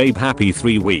much babe, happy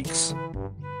 3 weeks.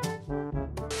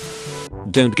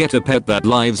 Don't get a pet that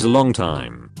lives a long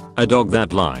time. A dog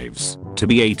that lives To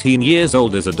be 18 years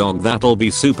old is a dog that'll be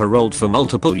super old for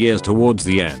multiple years towards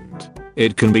the end.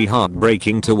 It can be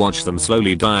heartbreaking to watch them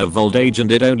slowly die of old age,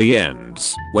 and it only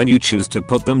ends when you choose to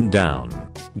put them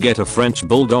down. Get a French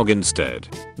bulldog instead.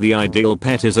 The ideal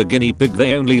pet is a guinea pig.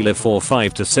 They only live for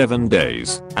 5 to 7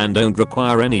 days and don't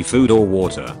require any food or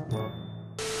water.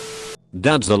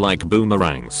 Dads are like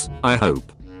boomerangs, I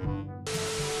hope.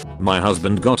 My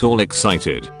husband got all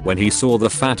excited when he saw the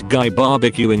fat guy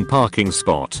barbecuing parking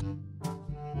spot.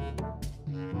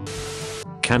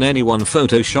 Can anyone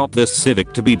Photoshop this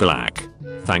Civic to be black?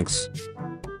 Thanks.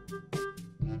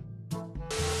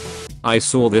 I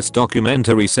saw this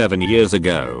documentary 7 years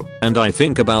ago, and I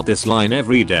think about this line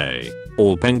every day.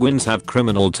 All penguins have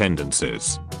criminal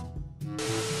tendencies.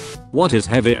 What is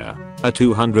heavier, a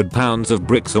 200 pounds of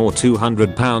bricks or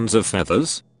 200 pounds of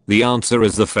feathers? The answer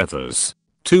is the feathers.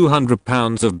 200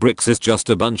 pounds of bricks is just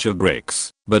a bunch of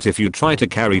bricks, but if you try to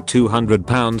carry 200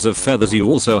 pounds of feathers, you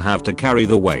also have to carry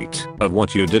the weight of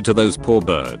what you did to those poor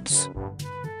birds.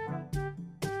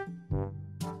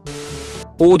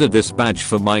 Ordered this badge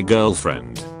for my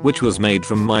girlfriend, which was made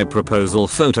from my proposal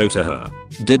photo to her.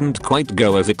 Didn't quite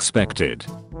go as expected.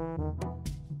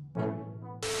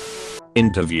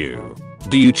 Interview.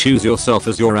 Do you choose yourself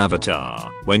as your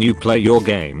avatar when you play your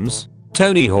games?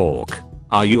 Tony Hawk.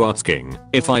 Are you asking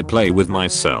if I play with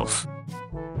myself?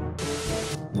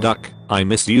 Duck, I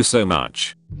miss you so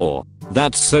much. Or,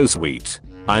 that's so sweet.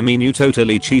 I mean, you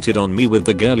totally cheated on me with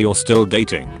the girl you're still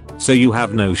dating, so you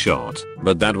have no shot,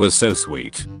 but that was so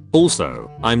sweet. Also,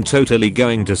 I'm totally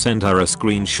going to send her a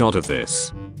screenshot of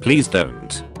this. Please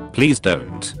don't. Please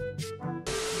don't.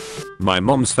 My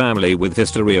mom's family with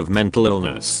history of mental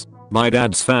illness. My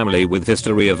dad's family with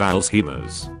history of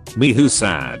Alzheimer's. Me who's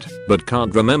sad, but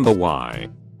can't remember why.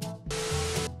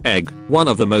 Egg, one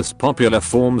of the most popular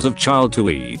forms of child to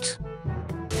eat.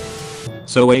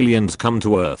 So aliens come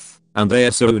to Earth, and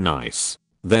they're so nice.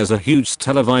 There's a huge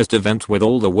televised event with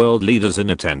all the world leaders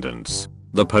in attendance.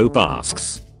 The Pope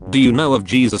asks, do you know of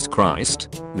Jesus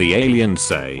Christ? The aliens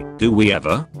say, do we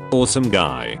ever? Or some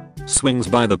guy swings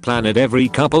by the planet every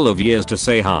couple of years to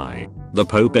say hi. The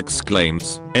Pope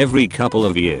exclaims, every couple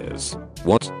of years?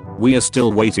 What? We are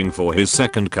still waiting for his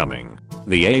second coming.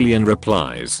 The alien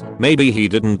replies, maybe he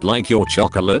didn't like your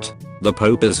chocolate? The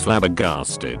Pope is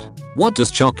flabbergasted. What does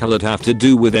chocolate have to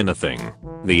do with anything?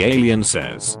 The alien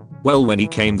says, well, when he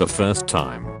came the first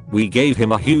time, we gave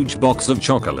him a huge box of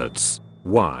chocolates.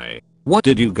 Why? What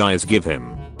did you guys give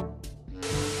him?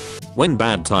 When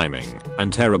bad timing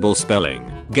and terrible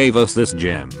spelling gave us this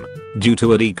gem. Due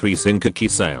to a decrease in cookie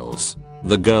sales,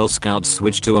 the Girl Scouts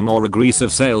switched to a more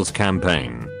aggressive sales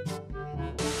campaign.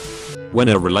 When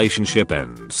a relationship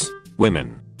ends,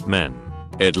 women, men,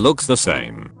 it looks the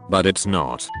same, but it's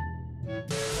not.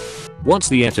 What's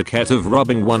the etiquette of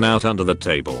rubbing one out under the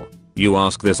table? You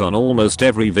ask this on almost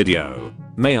every video.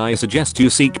 May I suggest you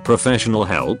seek professional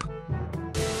help?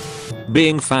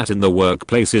 Being fat in the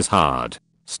workplace is hard.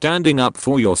 Standing up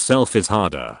for yourself is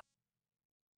harder.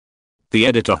 The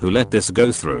editor who let this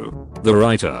go through. The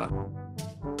writer.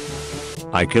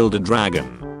 I killed a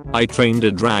dragon. I trained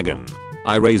a dragon.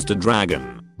 I raised a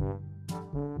dragon.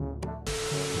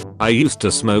 I used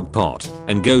to smoke pot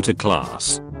and go to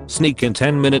class. Sneak in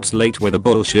 10 minutes late with a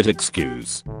bullshit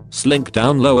excuse. Slink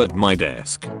down low at my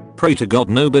desk. Pray to God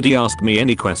nobody asked me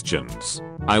any questions.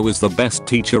 I was the best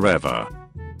teacher ever.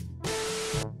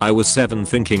 I was 7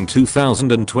 thinking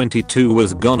 2022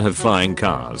 was gonna have flying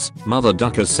cars. Mother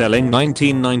ducker selling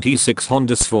 1996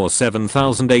 Hondas for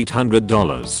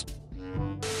 $7,800.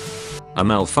 A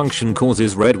malfunction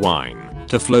causes red wine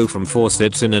to flow from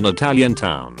faucets in an Italian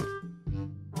town.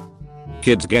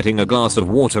 Kids getting a glass of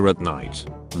water at night.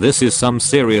 This is some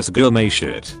serious gourmet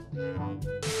shit.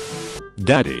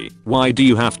 Daddy, why do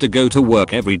you have to go to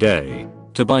work every day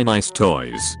to buy nice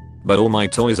toys? But all my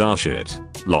toys are shit.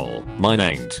 Lol, mine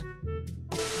ain't.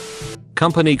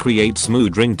 Company creates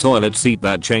mood ring toilet seat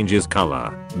that changes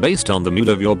color based on the mood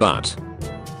of your butt.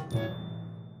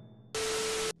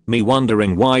 Me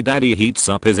wondering why daddy heats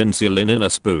up his insulin in a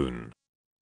spoon.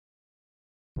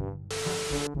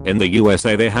 In the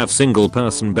USA they have single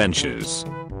person benches.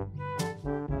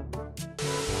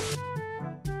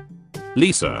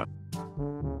 Lisa.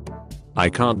 I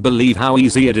can't believe how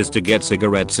easy it is to get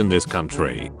cigarettes in this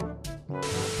country.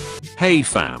 Hey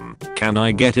fam, can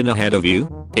I get in ahead of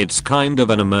you? It's kind of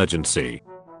an emergency.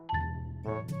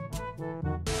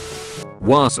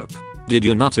 What's up? Did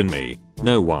you nut in me?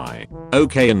 No, why?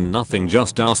 Okay, and nothing,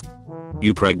 just ask.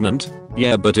 You pregnant?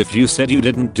 Yeah, but if you said you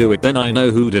didn't do it then I know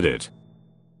who did it.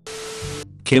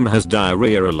 Kim has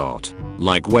diarrhea a lot.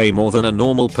 Like way more than a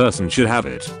normal person should have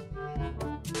it.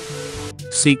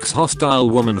 Seeks hostile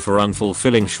woman for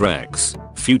unfulfilling Shreks,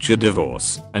 future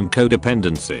divorce, and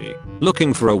codependency.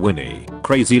 Looking for a Winnie,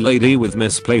 crazy lady with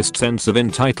misplaced sense of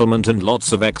entitlement and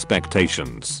lots of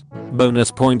expectations.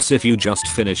 Bonus points if you just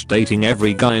finished dating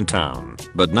every guy in town,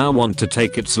 but now want to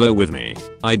take it slow with me.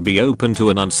 I'd be open to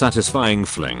an unsatisfying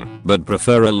fling, but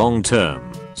prefer a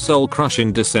long-term,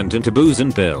 soul-crushing descent into booze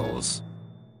and pills.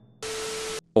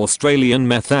 Australian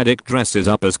meth addict dresses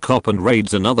up as cop and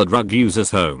raids another drug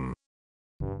user's home.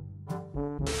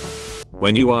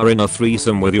 When you are in a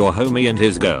threesome with your homie and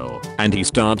his girl, and he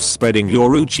starts spreading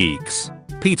your ooh cheeks.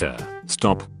 Peter,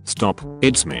 stop,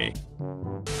 it's me.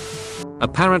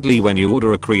 Apparently when you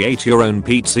order a create your own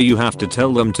pizza you have to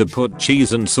tell them to put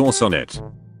cheese and sauce on it.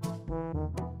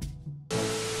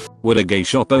 Would a gay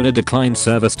shop owner decline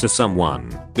service to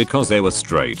someone because they were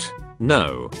straight?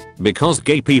 No, because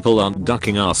gay people aren't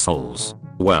ducking assholes.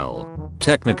 Well,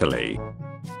 technically.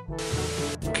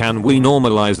 Can we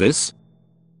normalize this?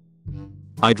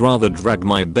 I'd rather drag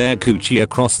my bare coochie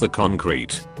across the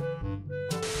concrete.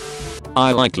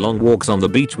 I like long walks on the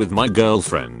beach with my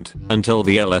girlfriend until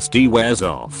the LSD wears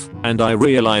off and I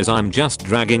realize I'm just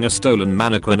dragging a stolen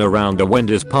mannequin around a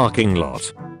Wendy's parking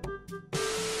lot.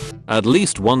 At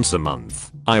least once a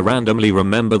month, I randomly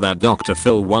remember that Dr.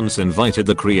 Phil once invited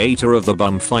the creator of the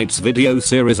Bum Fights video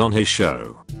series on his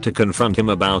show to confront him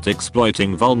about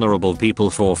exploiting vulnerable people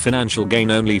for financial gain,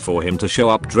 only for him to show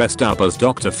up dressed up as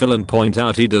Dr. Phil and point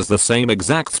out he does the same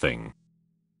exact thing.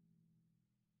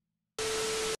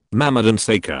 Mamad and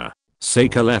Seika.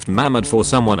 Seika left Mamad for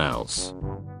someone else.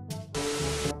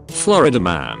 Florida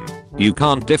man. You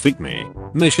can't defeat me.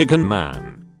 Michigan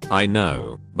man. I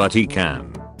know, but he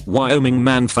can. Wyoming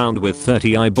man found with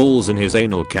 30 eyeballs in his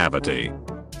anal cavity.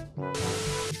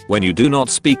 When you do not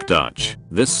speak Dutch,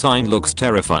 this sign looks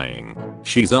terrifying.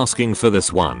 She's asking for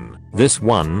this one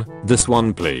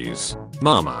please.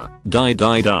 Mama,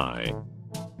 die.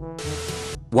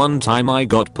 One time I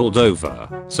got pulled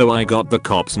over, so I got the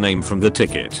cop's name from the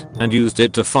ticket and used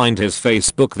it to find his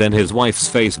Facebook, then his wife's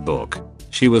Facebook.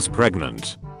 She was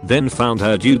pregnant. Then found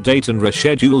her due date and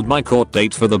rescheduled my court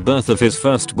date for the birth of his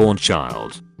firstborn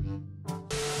child.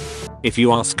 If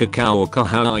you ask a coworker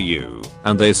how are you,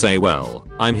 and they say well,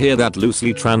 I'm here, that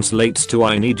loosely translates to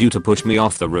I need you to push me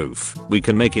off the roof. We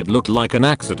can make it look like an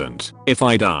accident. If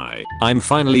I die, I'm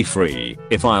finally free.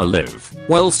 If I live,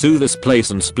 well, sue this place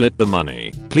and split the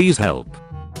money. Please help.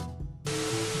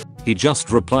 He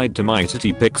just replied to my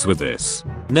titty pics with this.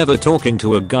 Never talking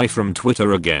to a guy from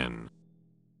Twitter again.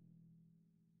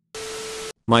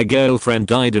 My girlfriend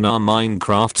died in our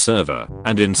Minecraft server,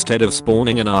 and instead of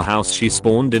spawning in our house she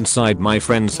spawned inside my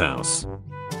friend's house.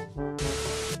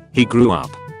 He grew up.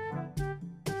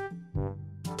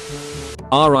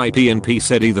 RIP and P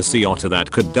said the sea otter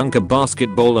that could dunk a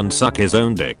basketball and suck his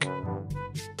own dick.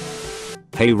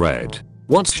 Hey Red,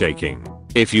 what's shaking?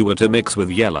 If you were to mix with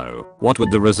yellow, what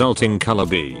would the resulting color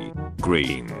be?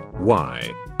 Green.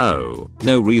 Why? Oh,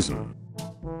 no reason.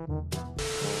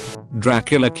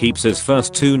 Dracula keeps his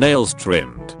first 2 nails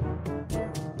trimmed.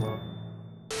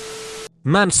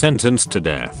 Man sentenced to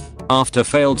death after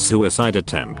failed suicide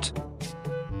attempt.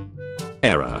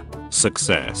 Error.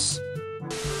 Success.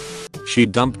 She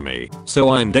dumped me, so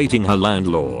I'm dating her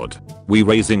landlord. We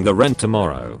raising the rent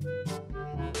tomorrow.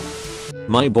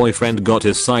 My boyfriend got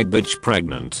his side bitch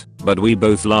pregnant, but we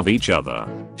both love each other.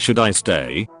 Should I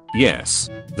stay? Yes.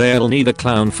 They'll need a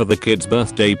clown for the kids'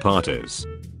 birthday parties.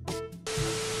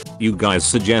 You guys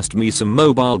suggest me some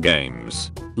mobile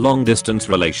games. Long distance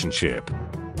relationship.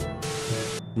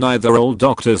 Neither old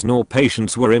doctors nor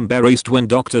patients were embarrassed when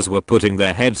doctors were putting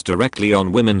their heads directly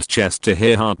on women's chests to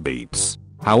hear heartbeats.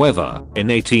 However, in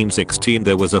 1816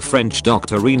 there was a French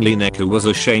doctor Renlinec who was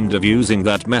ashamed of using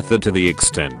that method to the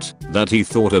extent that he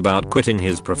thought about quitting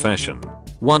his profession.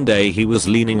 One day he was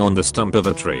leaning on the stump of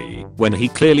a tree when he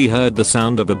clearly heard the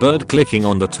sound of a bird clicking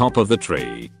on the top of the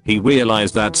tree. He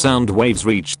realized that sound waves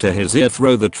reached to his ear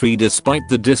through the tree despite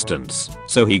the distance,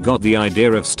 so he got the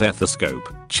idea of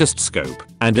stethoscope, chest scope,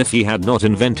 and if he had not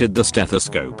invented the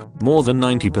stethoscope, more than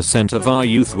 90% of our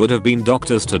youth would have been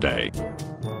doctors today.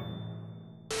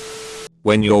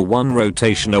 When you're one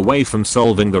rotation away from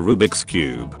solving the Rubik's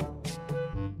Cube.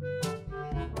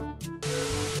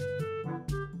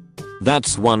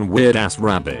 That's one weird ass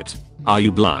rabbit. Are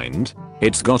you blind?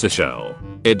 It's got a shell.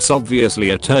 It's obviously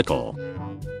a turtle.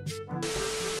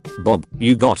 Bob,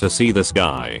 you gotta see this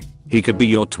guy. He could be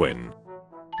your twin.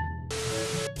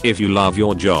 If you love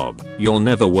your job, you'll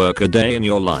never work a day in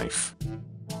your life.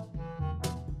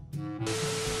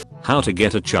 How to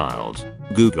get a child.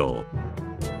 Google.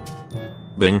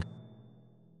 Bing.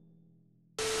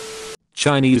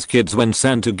 Chinese kids when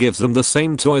Santa gives them the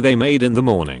same toy they made in the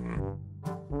morning.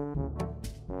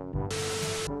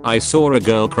 I saw a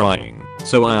girl crying,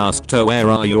 so I asked her,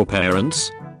 where are your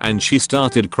parents? And she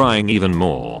started crying even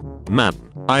more. Man,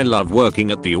 I love working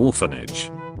at the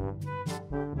orphanage.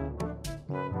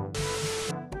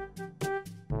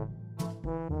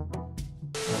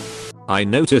 I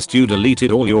noticed you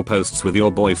deleted all your posts with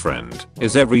your boyfriend.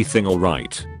 Is everything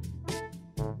alright?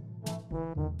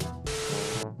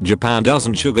 Japan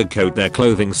doesn't sugarcoat their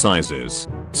clothing sizes.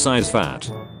 Size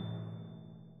fat.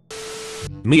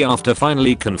 Me after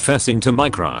finally confessing to my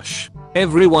crush.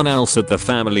 Everyone else at the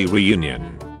family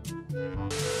reunion.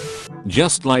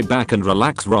 Just lie back and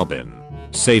relax, Robin.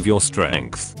 Save your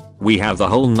strength. We have the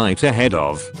whole night ahead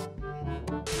of.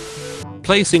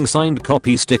 Placing signed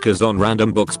copy stickers on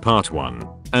random books part 1.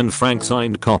 And Frank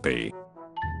signed copy.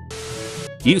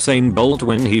 Usain Bolt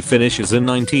when he finishes in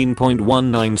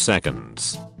 19.19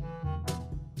 seconds.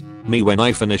 Me when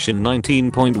I finish in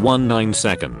 19.19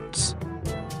 seconds.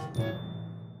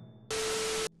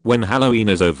 When Halloween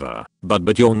is over,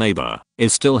 but your neighbor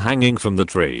is still hanging from the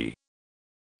tree.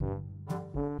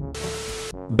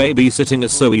 Babysitting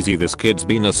is so easy, this kid's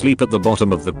been asleep at the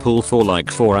bottom of the pool for like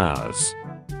 4 hours.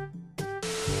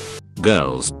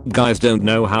 Girls, guys don't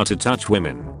know how to touch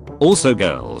women. Also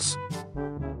girls.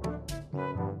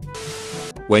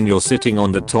 When you're sitting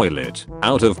on the toilet,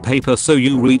 out of paper so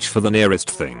you reach for the nearest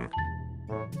thing.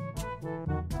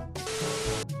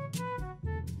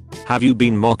 Have you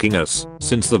been mocking us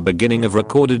since the beginning of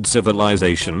recorded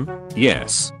civilization?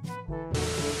 Yes.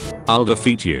 I'll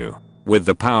defeat you with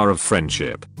the power of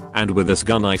friendship and with this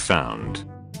gun I found.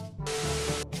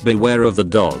 Beware of the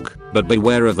dog, but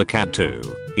beware of the cat too.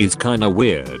 He's kinda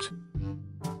weird.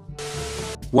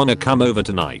 Wanna come over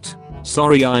tonight?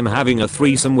 Sorry, I'm having a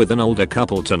threesome with an older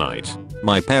couple tonight.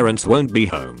 My parents won't be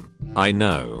home. I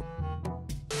know.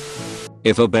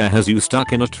 If a bear has you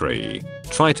stuck in a tree,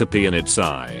 try to pee in its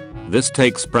eye. This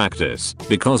takes practice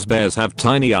because bears have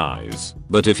tiny eyes,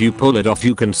 but if you pull it off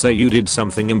you can say you did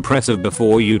something impressive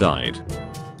before you died.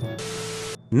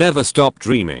 Never stop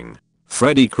dreaming.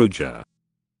 Freddy Krueger.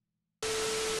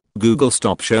 Google,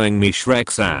 stop showing me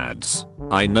Shrek's ads.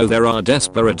 I know there are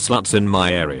desperate sluts in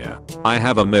my area. I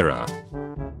have a mirror.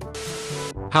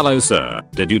 Hello sir,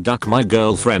 did you duck my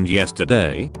girlfriend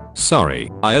yesterday?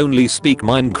 Sorry, I only speak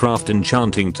Minecraft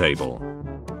enchanting table.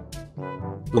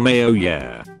 Oh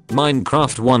yeah.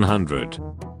 Minecraft 100.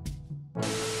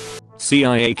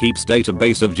 CIA keeps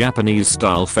database of Japanese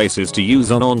style faces to use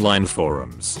on online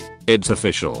forums. It's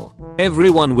official.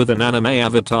 Everyone with an anime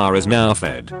avatar is now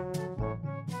fed.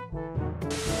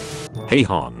 Hey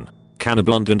Hon, can a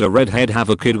blonde and a redhead have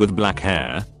a kid with black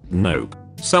hair? Nope.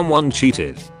 Someone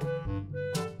cheated.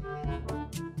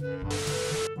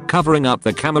 Covering up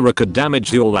the camera could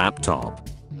damage your laptop.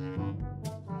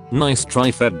 Nice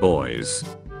try, fed boys.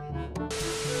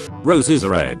 Roses are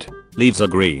red, leaves are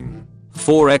green.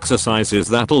 4 exercises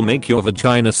that'll make your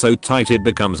vagina so tight it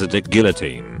becomes a dick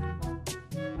guillotine.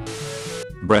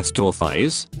 Breast or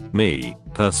thighs? Me.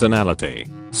 Personality.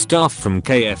 Stuff from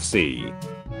KFC.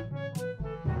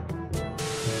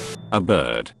 A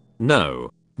bird.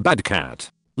 No. Bad cat.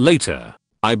 Later.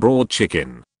 I brought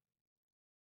chicken.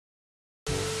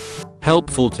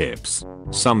 Helpful tips.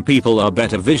 Some people are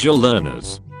better visual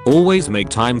learners. Always make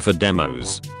time for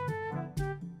demos.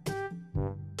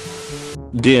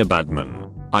 Dear Badman,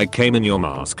 I came in your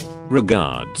mask.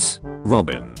 Regards,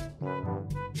 Robin.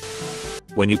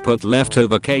 When you put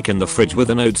leftover cake in the fridge with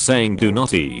a note saying do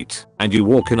not eat, and you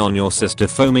walk in on your sister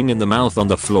foaming in the mouth on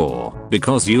the floor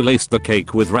because you laced the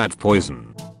cake with rat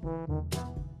poison.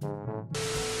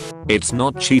 It's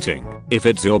not cheating if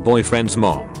it's your boyfriend's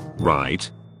mom, right?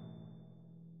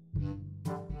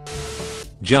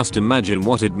 Just imagine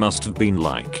what it must have been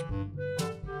like.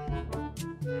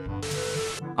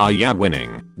 Are ya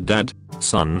winning, Dad?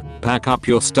 Son, pack up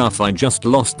your stuff, I just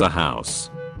lost the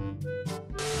house.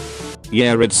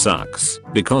 Yeah, it sucks,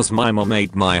 because my mom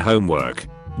ate my homework.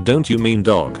 Don't you mean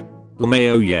dog?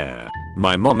 Oh yeah,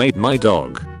 my mom ate my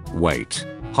dog. Wait,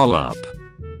 hol up.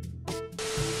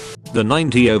 The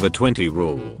 90/20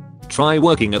 rule. Try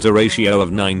working at a ratio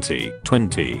of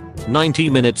 90/20, 90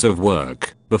 minutes of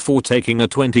work before taking a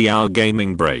 20-hour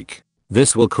gaming break.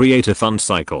 This will create a fun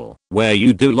cycle where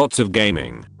you do lots of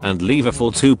gaming and leave a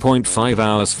full 2.5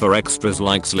 hours for extras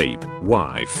like sleep,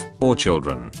 wife, or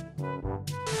children.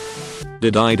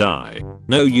 Did I die?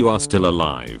 No, you are still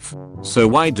alive. So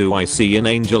why do I see an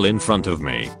angel in front of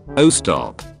me? Oh,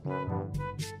 stop.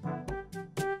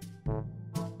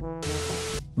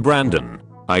 Brandon,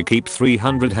 I keep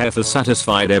 300 heifers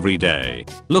satisfied every day,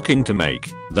 looking to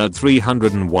make that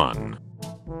 301.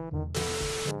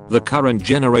 The current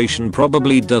generation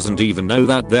probably doesn't even know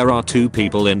that there are two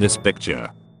people in this picture.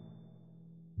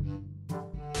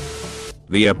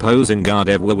 The opposing guard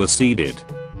ever was seated.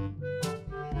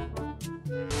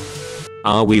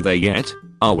 Are we there yet?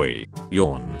 Are we?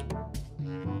 Yawn.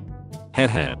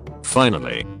 Heh.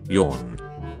 Finally. Yawn.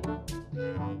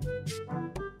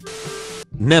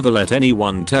 Never let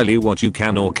anyone tell you what you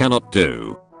can or cannot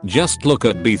do. Just look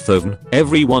at Beethoven.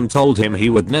 Everyone told him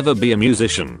he would never be a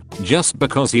musician just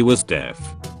because he was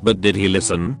deaf. But did he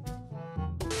listen?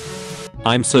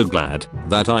 I'm so glad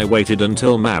that I waited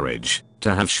until marriage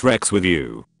to have Shreks with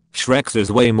you. Shreks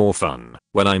is way more fun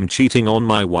when I'm cheating on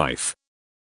my wife.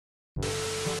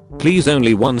 Please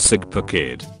only one cig per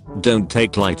kid. Don't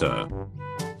take lighter.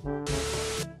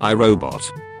 iRobot.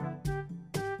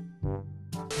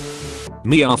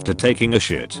 Me after taking a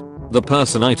shit. The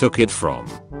person I took it from.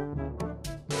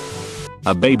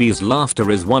 A baby's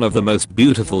laughter is one of the most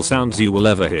beautiful sounds you will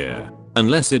ever hear.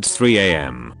 Unless it's 3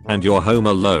 AM and you're home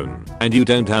alone and you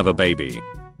don't have a baby.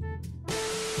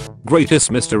 Greatest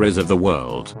mysteries of the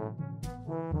world.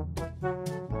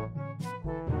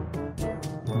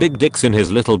 Big dicks in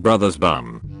his little brother's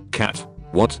bum. Cat.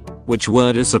 What? Which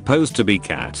word is supposed to be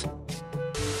cat?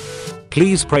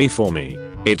 Please pray for me.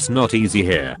 It's not easy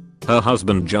here. Her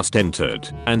husband just entered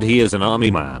and he is an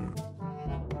army man.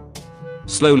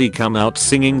 Slowly come out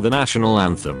singing the national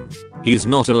anthem. He's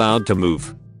not allowed to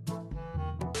move.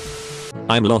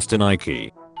 I'm lost in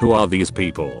Ike. Who are these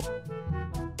people?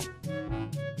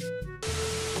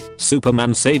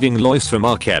 Superman saving Lois from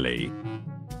R. Kelly.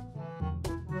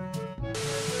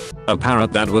 A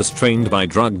parrot that was trained by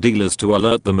drug dealers to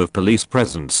alert them of police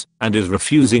presence and is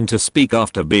refusing to speak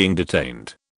after being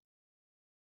detained.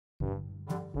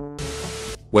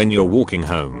 When you're walking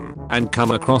home and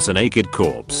come across a naked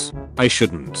corpse, I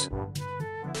shouldn't.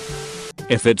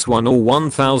 If it's 1 or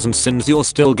 1,000 sins you're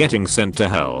still getting sent to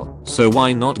hell, so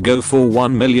why not go for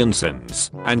 1 million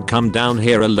sins and come down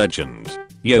here a legend?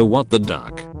 Yo, what the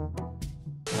duck?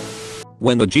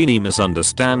 When the genie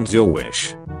misunderstands your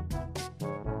wish.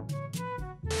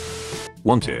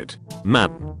 Wanted.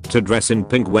 Man, to dress in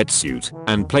pink wetsuit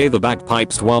and play the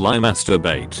bagpipes while I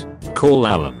masturbate. Call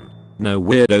Alan. No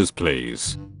weirdos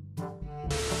please.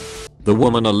 The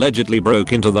woman allegedly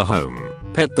broke into the home,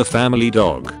 pet the family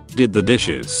dog, did the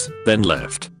dishes, then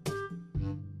left.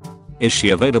 Is she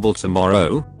available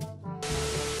tomorrow?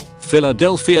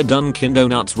 Philadelphia Dunkin'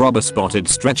 Donuts robber spotted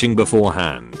stretching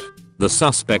beforehand. The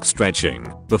suspect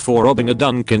stretching before robbing a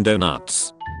Dunkin'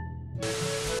 Donuts.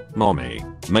 Mommy,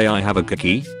 may I have a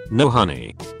cookie? No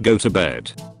honey, go to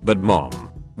bed. But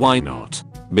mom, why not?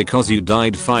 Because you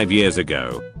died 5 years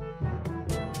ago.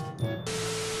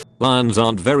 Lions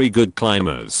aren't very good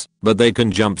climbers, but they can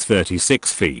jump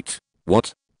 36 feet.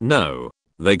 What? No.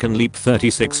 They can leap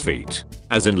 36 feet.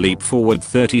 As in leap forward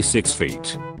 36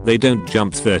 feet. They don't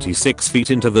jump 36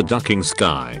 feet into the ducking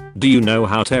sky. Do you know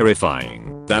how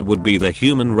terrifying that would be? The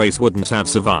human race wouldn't have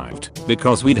survived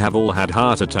because we'd have all had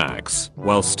heart attacks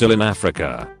while still in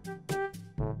Africa.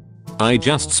 I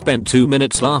just spent 2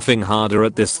 minutes laughing harder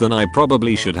at this than I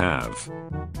probably should have.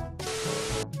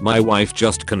 My wife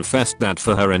just confessed that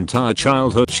for her entire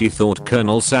childhood she thought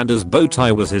Colonel Sanders' bow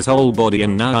tie was his whole body,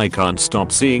 and now I can't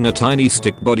stop seeing a tiny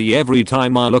stick body every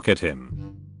time I look at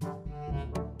him.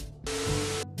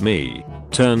 Me.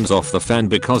 Turns off the fan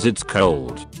because it's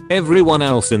cold. Everyone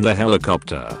else in the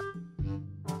helicopter.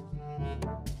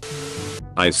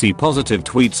 I see positive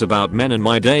tweets about men and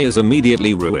my day is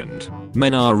immediately ruined.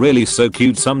 Men are really so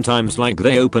cute sometimes, like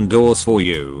they open doors for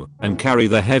you and carry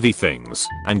the heavy things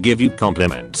and give you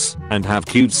compliments and have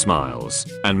cute smiles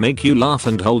and make you laugh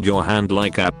and hold your hand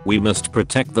like a we must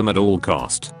protect them at all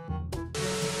cost.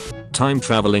 Time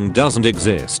traveling doesn't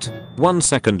exist. 1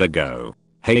 second ago.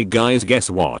 Hey guys, guess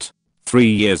what? 3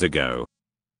 years ago.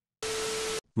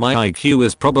 My IQ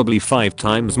is probably 5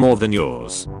 times more than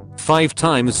yours. 5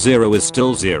 times 0 is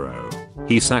still 0.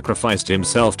 He sacrificed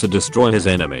himself to destroy his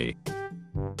enemy.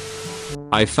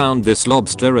 I found this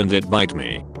lobster and it bite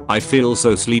me. I feel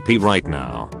so sleepy right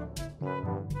now.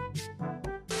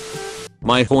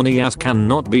 My horny ass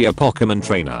cannot be a Pokemon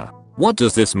trainer. What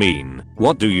does this mean?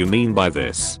 What do you mean by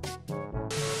this?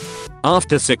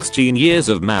 After 16 years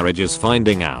of marriage is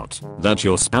finding out that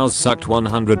your spouse sucked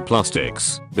 100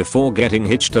 plastics before getting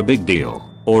hitched a big deal?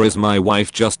 Or is my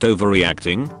wife just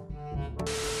overreacting?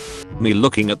 Me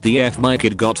looking at the F my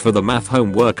kid got for the math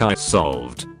homework I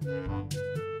solved.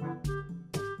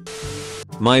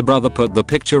 My brother put the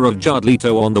picture of Jared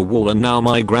Leto on the wall and now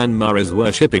my grandma is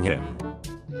worshipping him.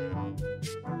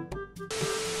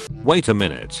 Wait a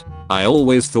minute. I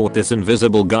always thought this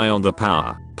invisible guy on the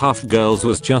Powerpuff Girls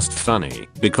was just funny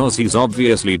because he's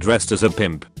obviously dressed as a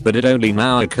pimp, but it only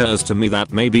now occurs to me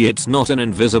that maybe it's not an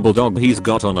invisible dog he's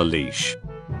got on a leash.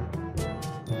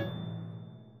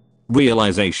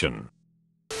 Realization.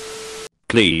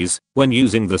 Please, when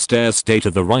using the stairs, stay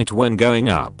to the right when going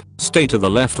up, stay to the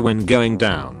left when going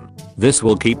down. This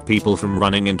will keep people from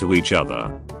running into each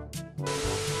other.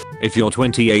 If you're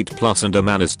 28 plus and a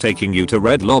man is taking you to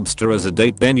Red Lobster as a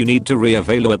date, then you need to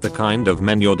reevaluate the kind of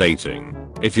men you're dating.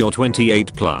 If you're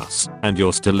 28 plus and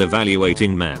you're still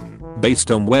evaluating men based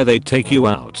on where they take you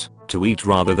out to eat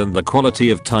rather than the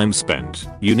quality of time spent,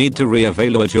 you need to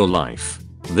reevaluate your life.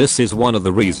 This is one of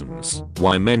the reasons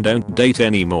why men don't date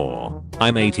anymore.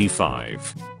 I'm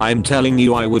 85. I'm telling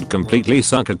you, I would completely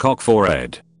suck a cock for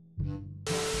Ed.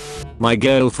 My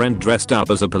girlfriend dressed up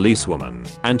as a policewoman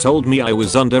and told me I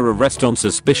was under arrest on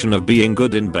suspicion of being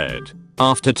good in bed.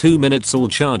 After 2 minutes all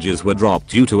charges were dropped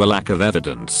due to a lack of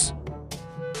evidence.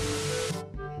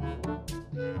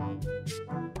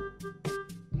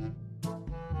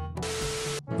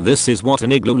 This is what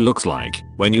an igloo looks like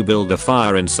when you build a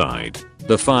fire inside.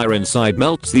 The fire inside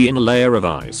melts the inner layer of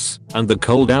ice, and the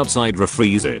cold outside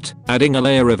refreezes it, adding a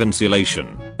layer of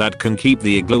insulation that can keep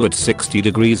the igloo at 60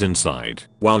 degrees inside,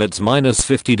 while it's minus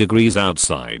 50 degrees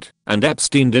outside, and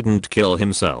Epstein didn't kill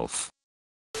himself.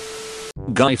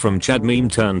 Guy from Chad meme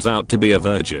turns out to be a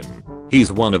virgin.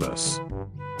 He's one of us.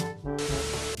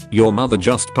 Your mother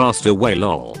just passed away,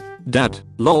 lol. Dad,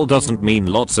 lol doesn't mean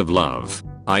lots of love.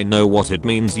 I know what it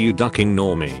means, you ducking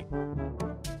normie.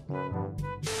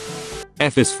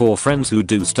 F is for friends who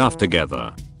do stuff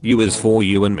together. U is for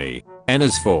you and me. N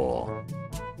is for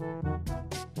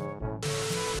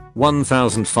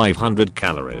 1,500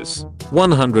 calories.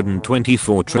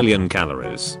 124 trillion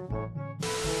calories.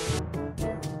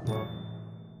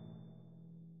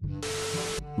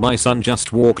 My son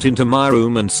just walked into my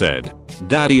room and said,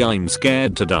 "Daddy, I'm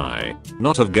scared to die.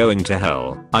 Not of going to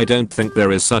hell. I don't think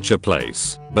there is such a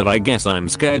place, but I guess I'm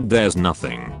scared there's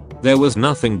nothing. There was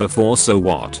nothing before, so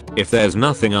what if there's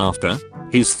nothing after?"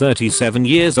 He's 37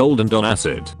 years old and on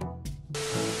acid.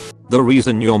 The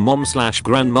reason your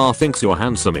mom/grandma thinks you're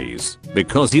handsome is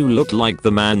because you look like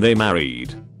the man they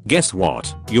married. Guess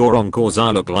what? You're wrong, cause I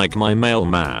look like my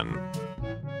mailman.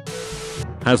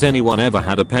 Has anyone ever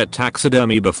had a pet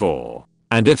taxidermy before?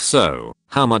 And if so,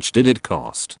 how much did it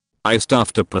cost? I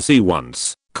stuffed a pussy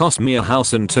once. Cost me a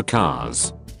house and 2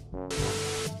 cars.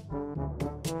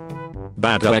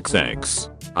 Bad XX.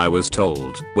 I was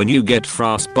told when you get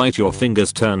frostbite your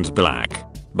fingers turns black.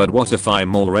 But what if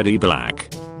I'm already black?